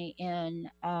Jamie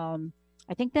in,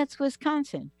 I think that's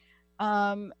Wisconsin.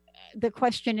 The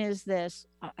question is this: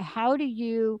 how do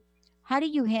you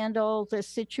handle the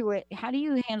situation? How do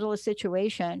you handle a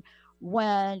situation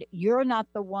when you're not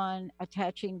the one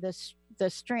attaching the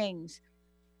strings,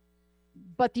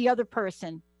 but the other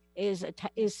person is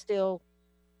still,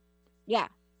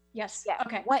 Yes.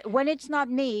 Okay. When it's not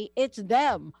me, it's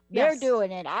them. They're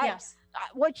doing it.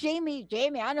 What Jamie,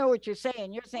 I know what you're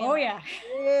saying. You're saying,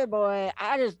 yeah, boy,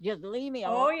 just leave me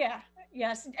alone. Oh yeah.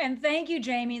 Yes. And thank you,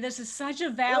 Jamie. This is such a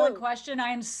valid question. I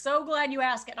am so glad you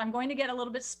asked it. I'm going to get a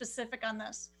little bit specific on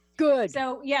this. Good.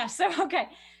 Okay.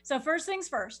 So first things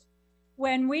first,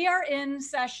 when we are in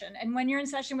session, and when you're in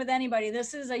session with anybody,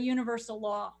 this is a universal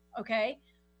law. Okay.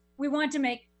 We want to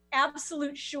make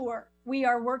absolute sure we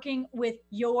are working with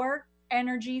your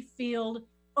energy field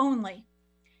only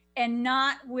and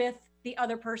not with the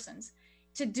other person's.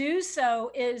 To do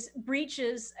so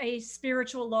breaches a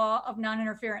spiritual law of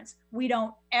non-interference. We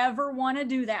don't ever want to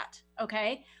do that,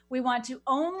 okay? We want to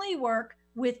only work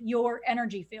with your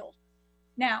energy field.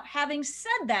 Now, having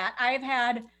said that, I've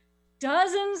had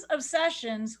dozens of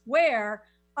sessions where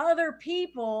other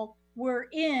people were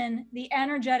in the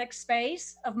energetic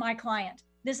space of my client.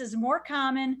 This is more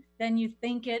common than you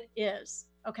think it is,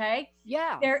 okay?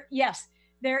 Yeah.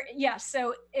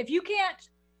 So if you can't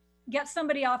get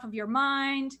somebody off of your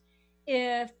mind,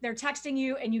 if they're texting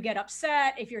you and you get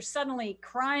upset, if you're suddenly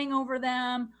crying over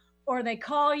them, or they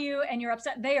call you and you're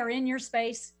upset, they are in your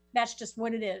space. That's just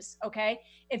what it is, okay?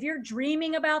 If you're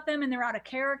dreaming about them and they're out of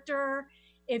character,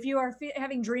 if you are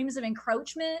having dreams of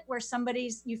encroachment where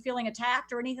you feeling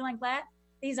attacked or anything like that,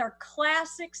 these are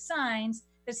classic signs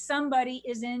that somebody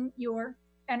is in your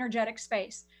energetic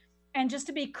space. And just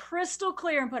to be crystal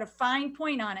clear and put a fine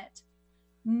point on it,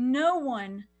 no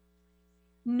one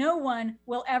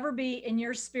will ever be in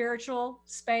your spiritual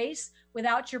space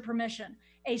without your permission.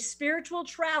 A spiritual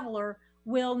traveler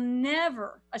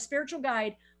a spiritual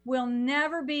guide will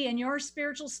never be in your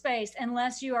spiritual space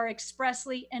unless you are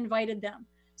expressly invited them.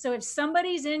 So if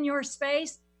somebody's in your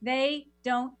space, they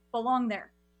don't belong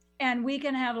there. And we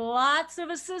can have lots of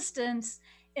assistance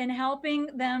in helping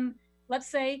them, let's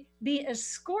say, be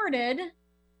escorted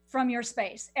from your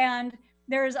space. And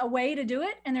there's a way to do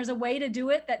it, and there's a way to do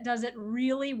it that does it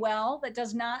really well,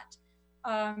 it's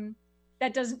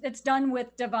done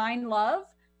with divine love.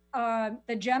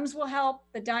 The gems will help,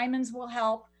 the diamonds will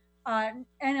help,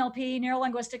 NLP,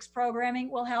 neuro-linguistics programming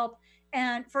will help.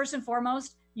 And first and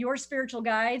foremost, your spiritual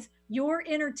guides, your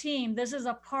inner team, this is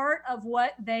a part of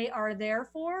what they are there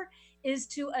for, is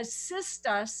to assist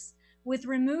us with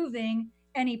removing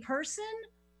any person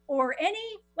or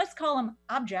any, let's call them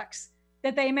objects,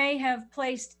 that they may have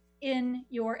placed in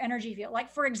your energy field.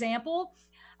 Like, for example,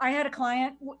 I had a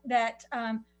client that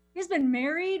has been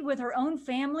married with her own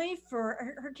family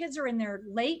for her kids are in their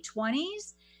late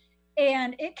 20s.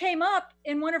 And it came up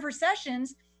in one of her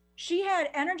sessions. She had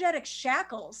energetic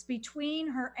shackles between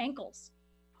her ankles.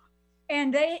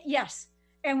 And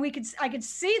and I could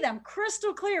see them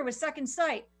crystal clear with second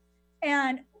sight.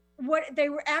 And what they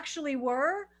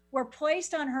were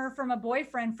placed on her from a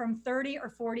boyfriend from 30 or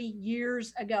 40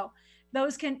 years ago.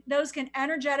 Those can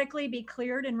energetically be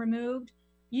cleared and removed.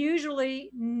 Usually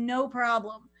no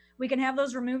problem. We can have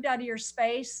those removed out of your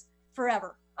space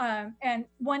forever. And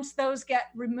once those get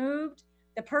removed,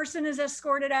 the person is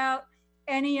escorted out.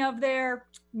 Any of their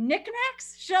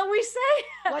knickknacks, shall we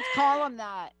say? Let's call them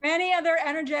that. Any other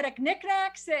energetic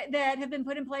knickknacks that have been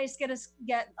put in place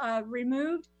get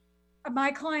removed.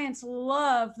 My clients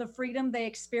love the freedom they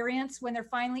experience when they're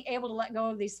finally able to let go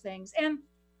of these things. And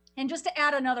just to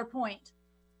add another point,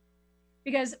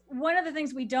 because one of the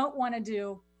things we don't want to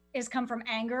do is come from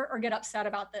anger or get upset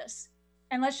about this.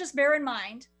 And let's just bear in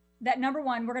mind that number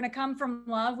one, we're going to come from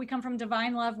love. We come from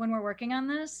divine love when we're working on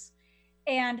this.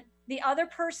 And the other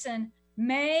person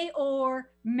may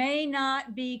or may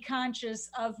not be conscious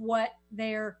of what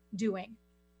they're doing.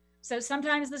 So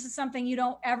sometimes this is something you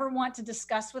don't ever want to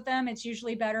discuss with them. It's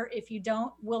usually better if you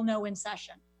don't, we'll know in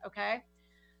session. Okay.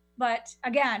 But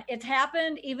again, it's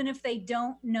happened even if they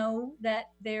don't know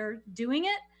that they're doing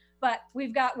it. But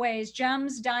we've got ways: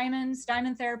 gems, diamonds,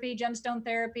 diamond therapy, gemstone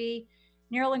therapy,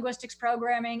 neurolinguistics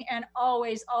programming, and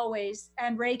always,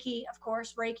 and Reiki, of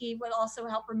course. Reiki will also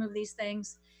help remove these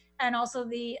things. And also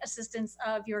the assistance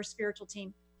of your spiritual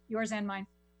team, yours and mine.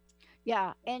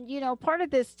 Yeah. And, part of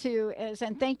this too is,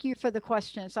 and thank you for the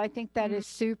questions. I think that is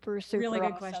super really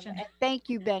good awesome. Question. And thank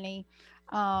you, Benny.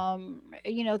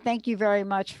 Thank you very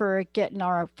much for getting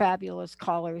our fabulous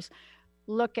callers.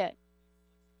 Look at,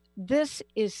 this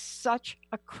is such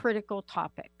a critical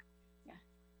topic. Yeah.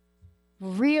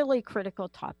 Really critical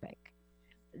topic,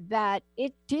 that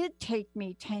it did take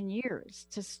me 10 years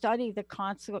to study the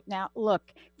concept. Now, look,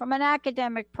 from an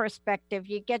academic perspective,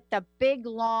 you get the big,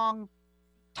 long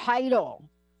title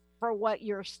for what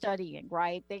you're studying,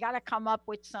 right? They got to come up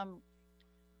with some.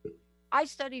 I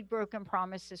studied broken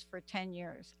promises for 10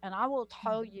 years, and I will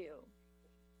tell you,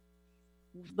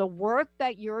 the work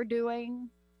that you're doing,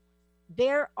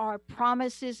 there are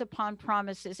promises upon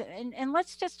promises. And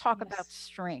let's just talk about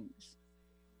strings.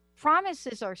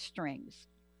 Promises are strings.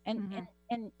 And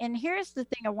here's the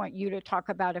thing I want you to talk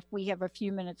about if we have a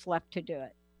few minutes left to do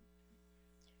it.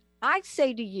 I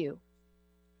say to you,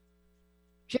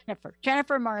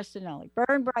 Jennifer Marcinelli,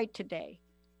 Burn Bright Today,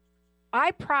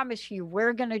 I promise you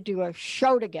we're going to do a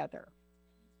show together.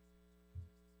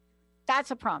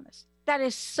 That's a promise. That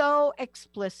is so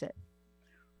explicit.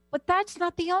 But that's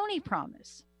not the only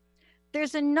promise.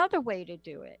 There's another way to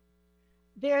do it.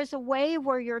 There's a way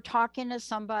where you're talking to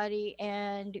somebody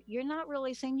and you're not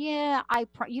really saying, yeah,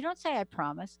 you don't say I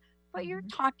promise, but you're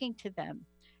talking to them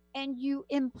and you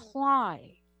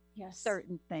imply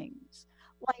certain things.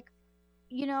 Like,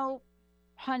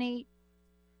 honey,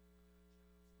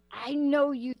 I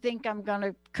know you think I'm going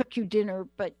to cook you dinner,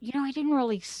 but, I didn't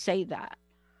really say that.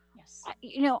 Yes.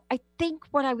 I think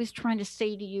what I was trying to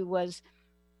say to you was,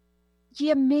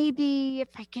 yeah, maybe if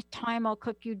I get time, I'll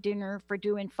cook you dinner for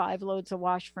doing 5 loads of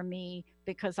wash for me,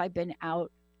 because I've been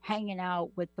out hanging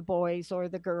out with the boys or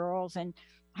the girls and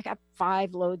I got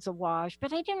 5 loads of wash.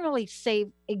 But I didn't really say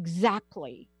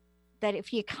exactly that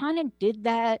if you kind of did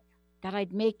that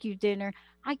I'd make you dinner.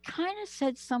 I kind of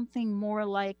said something more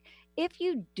like, if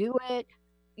you do it,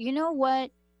 you know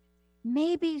what?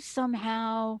 Maybe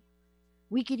somehow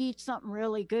we could eat something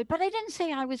really good. But I didn't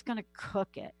say I was going to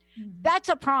cook it. That's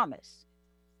a promise.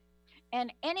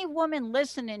 And any woman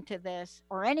listening to this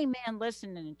or any man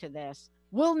listening to this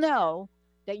will know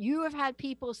that you have had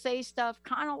people say stuff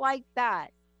kind of like that.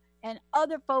 And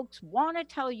other folks want to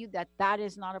tell you that that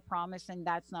is not a promise and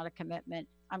that's not a commitment.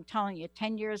 I'm telling you,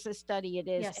 10 years of study it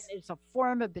is. Yes. And it's a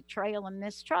form of betrayal and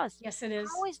mistrust. Yes, it is.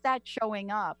 How is that showing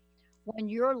up when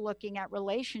you're looking at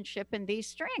relationship and these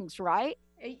strings, right?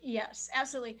 Yes,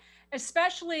 absolutely.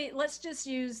 Especially, let's just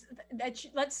use that.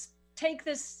 Let's take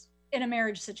this in a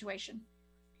marriage situation,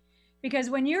 because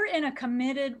when you're in a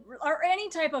committed or any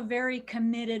type of very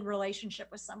committed relationship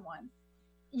with someone,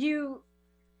 you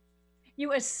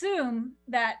assume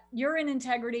that you're in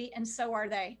integrity and so are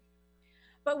they.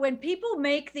 But when people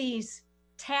make these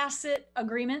tacit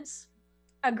agreements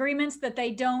that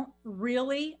they don't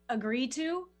really agree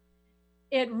to,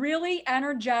 it really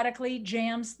energetically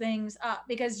jams things up,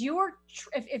 because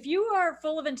if you are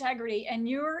full of integrity and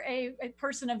you're a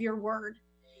person of your word,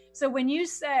 So when you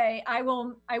say, I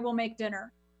will make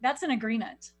dinner, that's an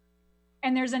agreement.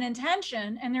 And there's an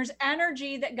intention and there's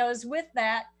energy that goes with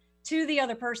that to the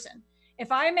other person.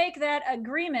 If I make that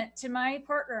agreement to my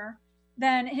partner,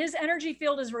 then his energy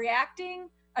field is reacting,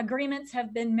 agreements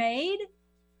have been made,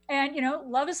 and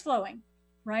love is flowing,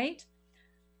 right?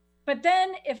 But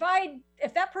then if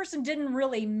that person didn't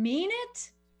really mean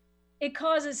it, it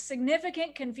causes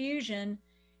significant confusion.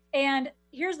 And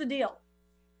here's the deal.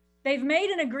 They've made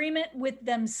an agreement with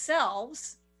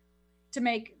themselves to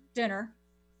make dinner,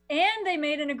 and they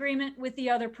made an agreement with the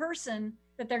other person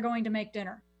that they're going to make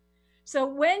dinner. So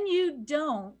when you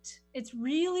don't, it's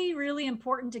really, really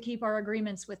important to keep our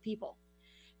agreements with people,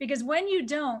 because when you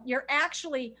don't, you're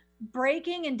actually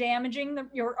breaking and damaging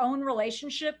your own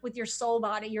relationship with your soul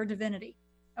body, your divinity.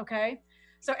 Okay.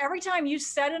 So every time you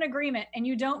set an agreement and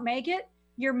you don't make it,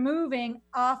 you're moving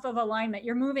off of alignment.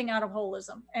 You're moving out of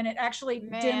holism, and it actually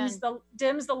dims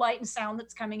the light and sound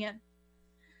that's coming in.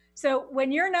 So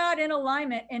when you're not in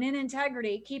alignment and in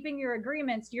integrity, keeping your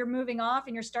agreements, you're moving off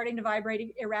and you're starting to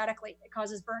vibrate erratically. It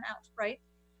causes burnout, right?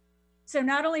 So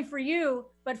not only for you,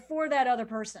 but for that other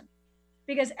person,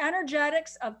 because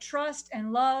energetics of trust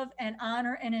and love and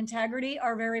honor and integrity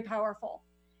are very powerful.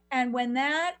 And when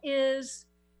that is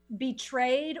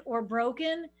betrayed or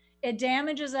broken, it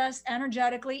damages us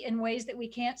energetically in ways that we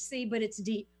can't see, but it's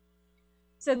deep.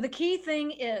 So the key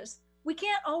thing is, we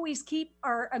can't always keep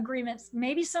our agreements.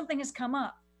 Maybe something has come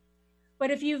up,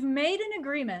 but if you've made an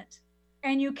agreement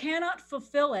and you cannot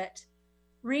fulfill it,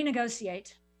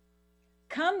 renegotiate.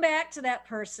 Come back to that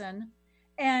person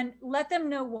and let them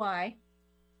know why,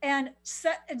 and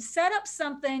set up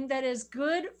something that is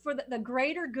good for the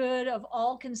greater good of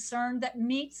all concerned, that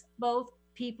meets both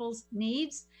people's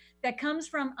needs, that comes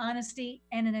from honesty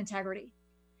and an integrity.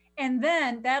 And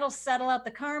then that'll settle out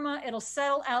the karma. It'll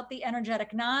settle out the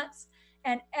energetic knots,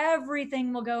 and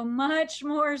everything will go much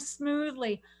more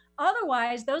smoothly.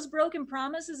 Otherwise, those broken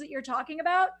promises that you're talking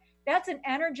about, that's an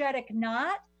energetic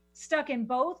knot stuck in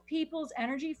both people's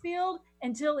energy field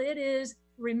until it is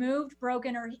removed,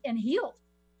 broken, and healed.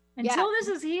 Until this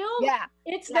is healed,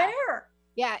 it's there.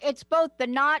 Yeah, it's both the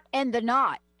knot and the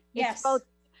knot. Yes. It's both.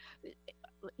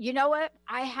 You know what?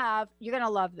 You're going to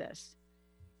love this.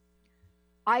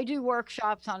 I do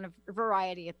workshops on a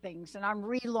variety of things, and I'm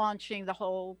relaunching the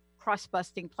whole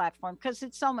cross-busting platform because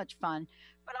it's so much fun.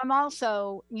 But I'm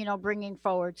also, bringing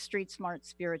forward street smart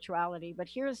spirituality. But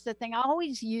here's the thing. I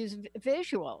always use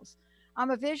visuals.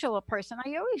 I'm a visual person.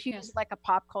 I always use like a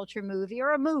pop culture movie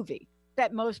or a movie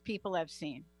that most people have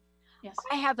seen. Yes.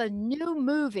 I have a new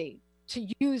movie to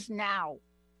use now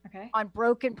on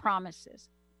broken promises.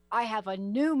 I have a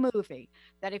new movie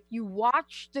that if you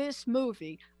watch this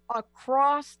movie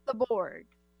across the board,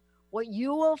 what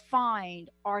you will find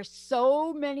are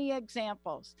so many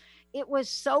examples. It was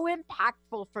so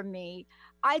impactful for me.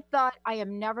 I thought I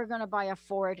am never going to buy a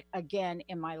Ford again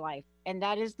in my life. And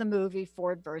that is the movie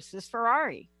Ford versus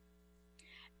Ferrari.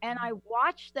 And I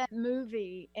watched that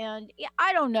movie, and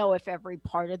I don't know if every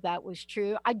part of that was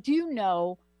true. I do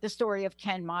know the story of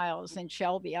Ken Miles and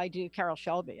Shelby. Carol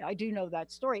Shelby. I do know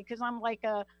that story because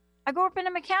I grew up in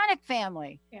a mechanic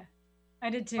family. Yeah, I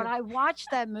did too. But I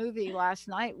watched that movie last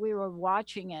night. We were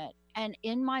watching it. And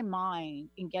in my mind,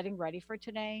 in getting ready for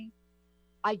today,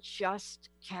 I just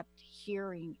kept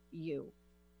hearing you.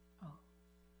 Oh.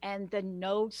 And the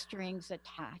no strings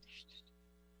attached.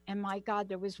 And my God,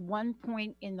 there was one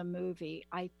point in the movie,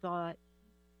 I thought,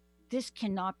 this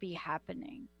cannot be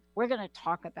happening. We're going to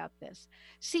talk about this.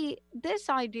 See, this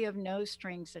idea of no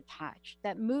strings attached,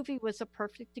 that movie was a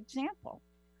perfect example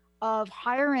of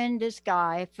hiring this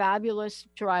guy, fabulous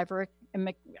driver,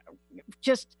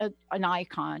 just an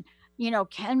icon,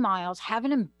 Ken Miles,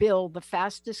 having him build the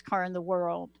fastest car in the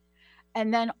world.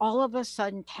 And then all of a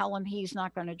sudden tell him he's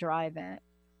not going to drive it.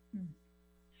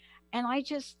 And I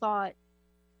just thought,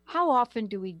 how often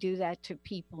do we do that to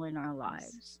people in our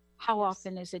lives? How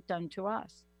often is it done to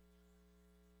us?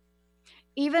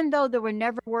 Even though there were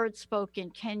never words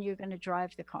spoken, Ken, you're going to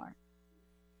drive the car,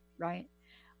 right?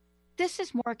 This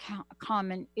is more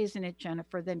common, isn't it,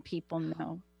 Jennifer, than people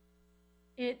know?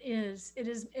 It is.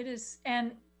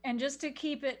 And just to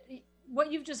keep it,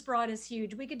 what you've just brought is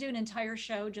huge. We could do an entire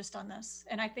show just on this.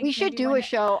 And I think we should do a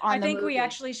show on the movie. I think we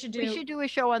actually should do. We should do a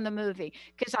show on the movie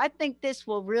because I think this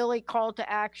will really call to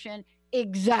action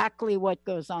exactly what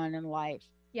goes on in life.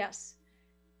 Yes.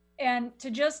 And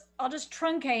I'll just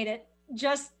truncate it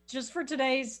just for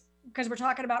today's, because we're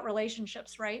talking about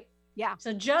relationships, right? Yeah.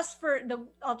 So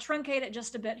I'll truncate it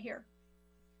just a bit here.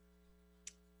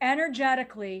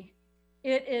 Energetically,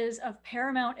 it is of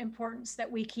paramount importance that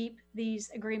we keep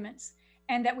these agreements.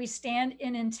 and that we stand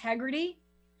in integrity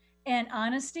and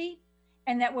honesty,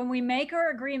 and that when we make our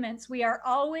agreements, we are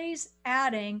always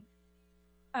adding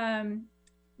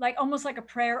like almost like a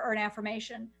prayer or an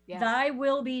affirmation. Yeah. Thy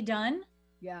will be done.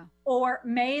 Yeah. Or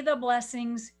may the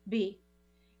blessings be,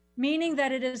 meaning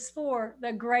that it is for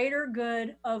the greater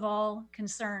good of all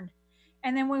concerned.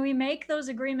 And then when we make those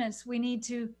agreements, we need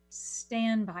to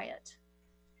stand by it,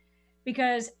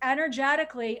 because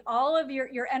energetically, all of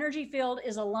your energy field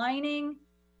is aligning.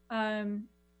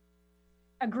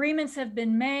 Agreements have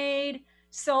been made,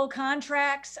 soul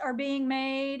contracts are being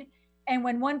made. And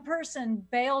when one person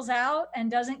bails out and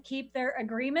doesn't keep their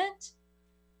agreement,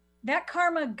 that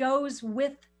karma goes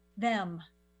with them.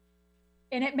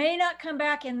 And it may not come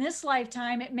back in this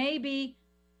lifetime. It may be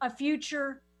a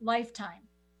future lifetime.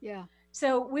 Yeah.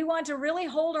 So we want to really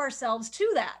hold ourselves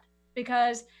to that,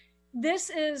 because this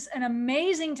is an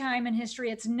amazing time in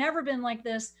history. It's never been like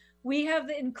this. We have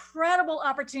the incredible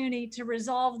opportunity to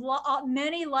resolve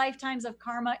many lifetimes of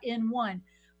karma in one,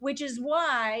 which is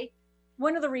why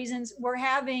one of the reasons we're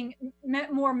having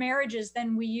more marriages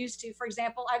than we used to. For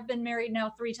example, I've been married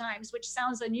now 3 times, which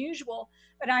sounds unusual,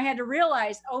 but I had to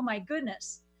realize, oh my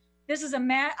goodness, this is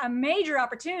a major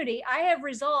opportunity. I have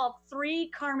resolved 3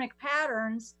 karmic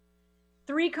patterns,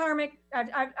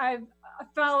 I've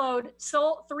followed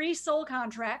 3 soul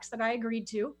contracts that I agreed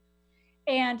to,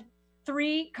 and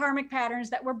 3 karmic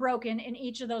patterns that were broken in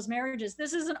each of those marriages.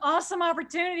 This is an awesome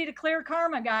opportunity to clear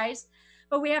karma, guys.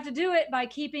 But we have to do it by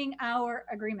keeping our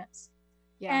agreements.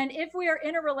 Yeah. And if we are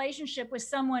in a relationship with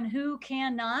someone who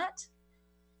cannot,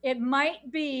 it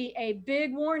might be a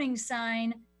big warning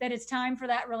sign that it's time for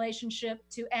that relationship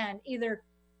to end. Either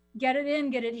get it in,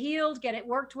 get it healed, get it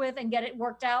worked with, and get it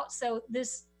worked out so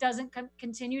this doesn't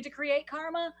continue to create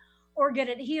karma, or get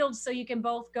it healed so you can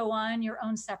both go on your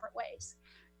own separate ways.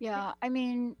 Yeah, I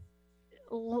mean,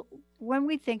 when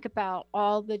we think about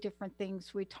all the different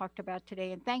things we talked about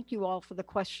today, and thank you all for the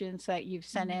questions that you've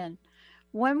sent in.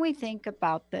 When we think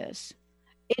about this,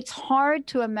 it's hard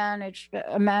to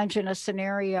imagine a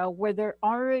scenario where there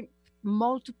aren't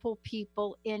multiple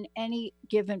people in any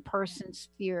given person's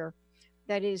sphere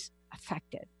that is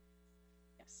affected.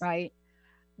 Yes. Right?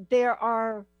 There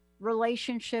are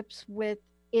relationships with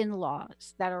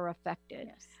in-laws that are affected.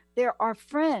 Yes. There are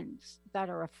friends that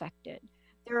are affected.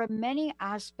 There are many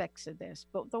aspects of this,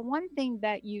 but the one thing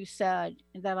that you said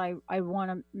that I want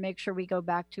to make sure we go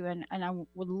back to, and I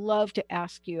would love to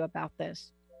ask you about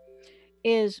this,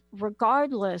 is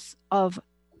regardless of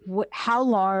how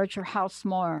large or how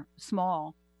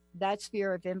small that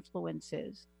sphere of influence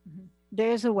is,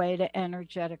 there's a way to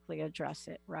energetically address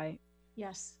it, right?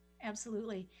 Yes,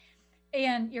 absolutely.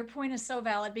 And your point is so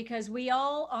valid, because we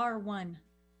all are one.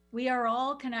 We are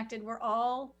all connected.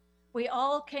 We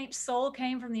all soul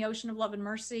came from the ocean of love and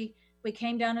mercy. We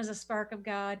came down as a spark of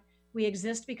God. We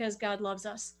exist because God loves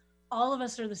us. All of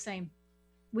us are the same.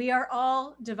 We are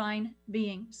all divine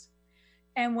beings.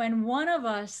 And when one of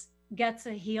us gets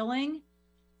a healing,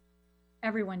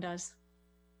 everyone does.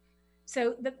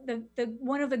 So the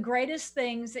one of the greatest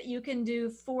things that you can do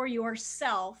for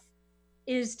yourself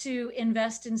is to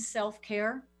invest in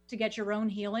self-care to get your own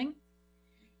healing.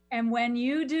 And when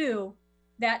you do,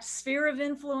 that sphere of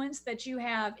influence that you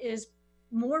have is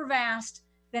more vast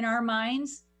than our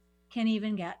minds can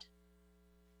even get.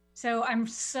 So I'm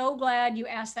so glad you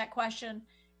asked that question.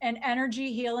 And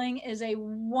energy healing is a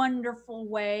wonderful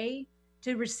way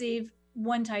to receive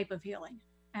one type of healing.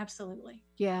 Absolutely.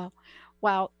 Yeah.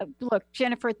 Wow. Look,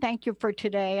 Jennifer, thank you for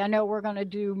today. I know we're going to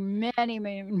do many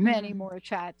more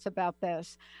chats about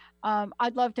this.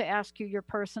 I'd love to ask you your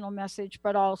personal message,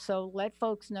 but also let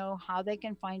folks know how they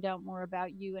can find out more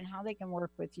about you and how they can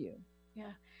work with you.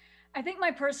 Yeah. I think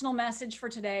my personal message for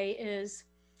today is,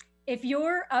 if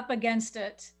you're up against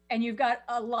it and you've got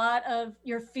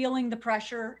you're feeling the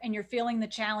pressure and you're feeling the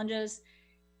challenges,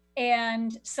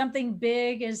 and something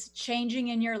big is changing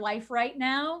in your life right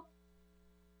now,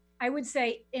 I would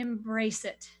say embrace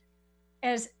it.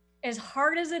 As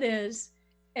hard as it is,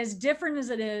 as different as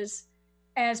it is,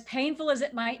 as painful as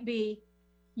it might be,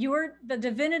 the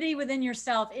divinity within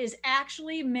yourself is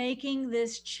actually making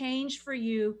this change for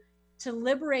you to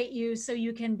liberate you so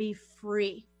you can be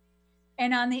free.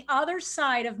 And on the other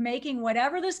side of making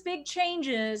whatever this big change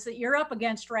is that you're up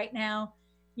against right now,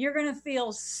 you're going to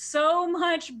feel so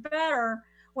much better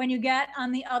when you get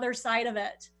on the other side of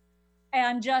it.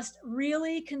 And just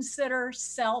really consider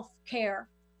self-care,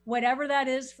 whatever that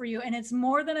is for you. And it's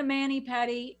more than a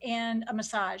mani-pedi and a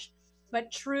massage, but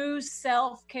true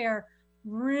self-care.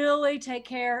 Really take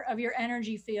care of your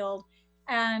energy field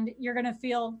and you're going to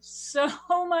feel so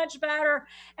much better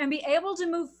and be able to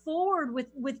move forward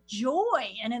with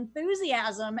joy and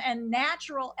enthusiasm and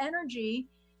natural energy,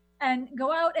 and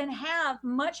go out and have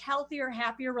much healthier,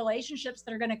 happier relationships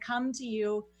that are going to come to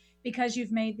you because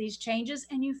you've made these changes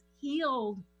and you've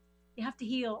healed. You have to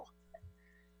heal.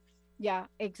 Yeah,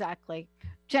 exactly.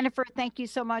 Jennifer, thank you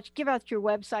so much. Give out your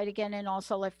website again, and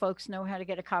also let folks know how to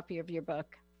get a copy of your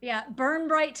book. Yeah, Burn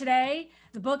Bright Today.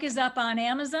 The book is up on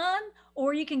Amazon,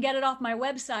 or you can get it off my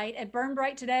website at Burn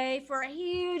Bright Today for a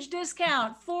huge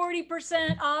discount,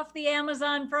 40% off the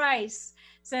Amazon price.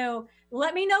 So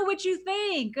let me know what you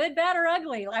think, good, bad, or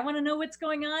ugly. I want to know what's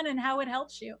going on and how it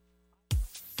helps you.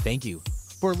 Thank you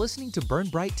for listening to Burn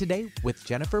Bright Today with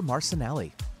Jennifer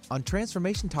Marcinelli on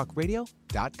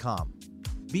TransformationTalkRadio.com.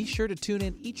 Be sure to tune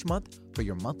in each month for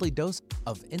your monthly dose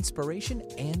of inspiration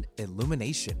and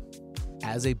illumination.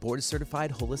 As a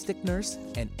board-certified holistic nurse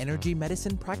and energy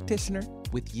medicine practitioner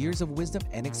with years of wisdom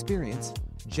and experience,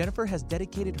 Jennifer has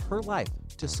dedicated her life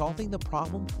to solving the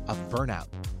problem of burnout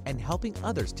and helping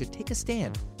others to take a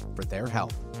stand for their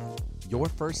health. Your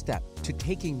first step to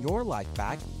taking your life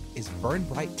back is Burn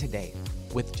Bright Today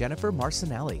with Jennifer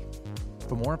Marcinelli.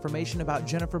 For more information about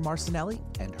Jennifer Marcinelli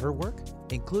and her work,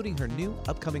 including her new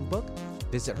upcoming book,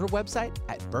 visit her website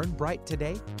at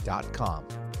burnbrighttoday.com.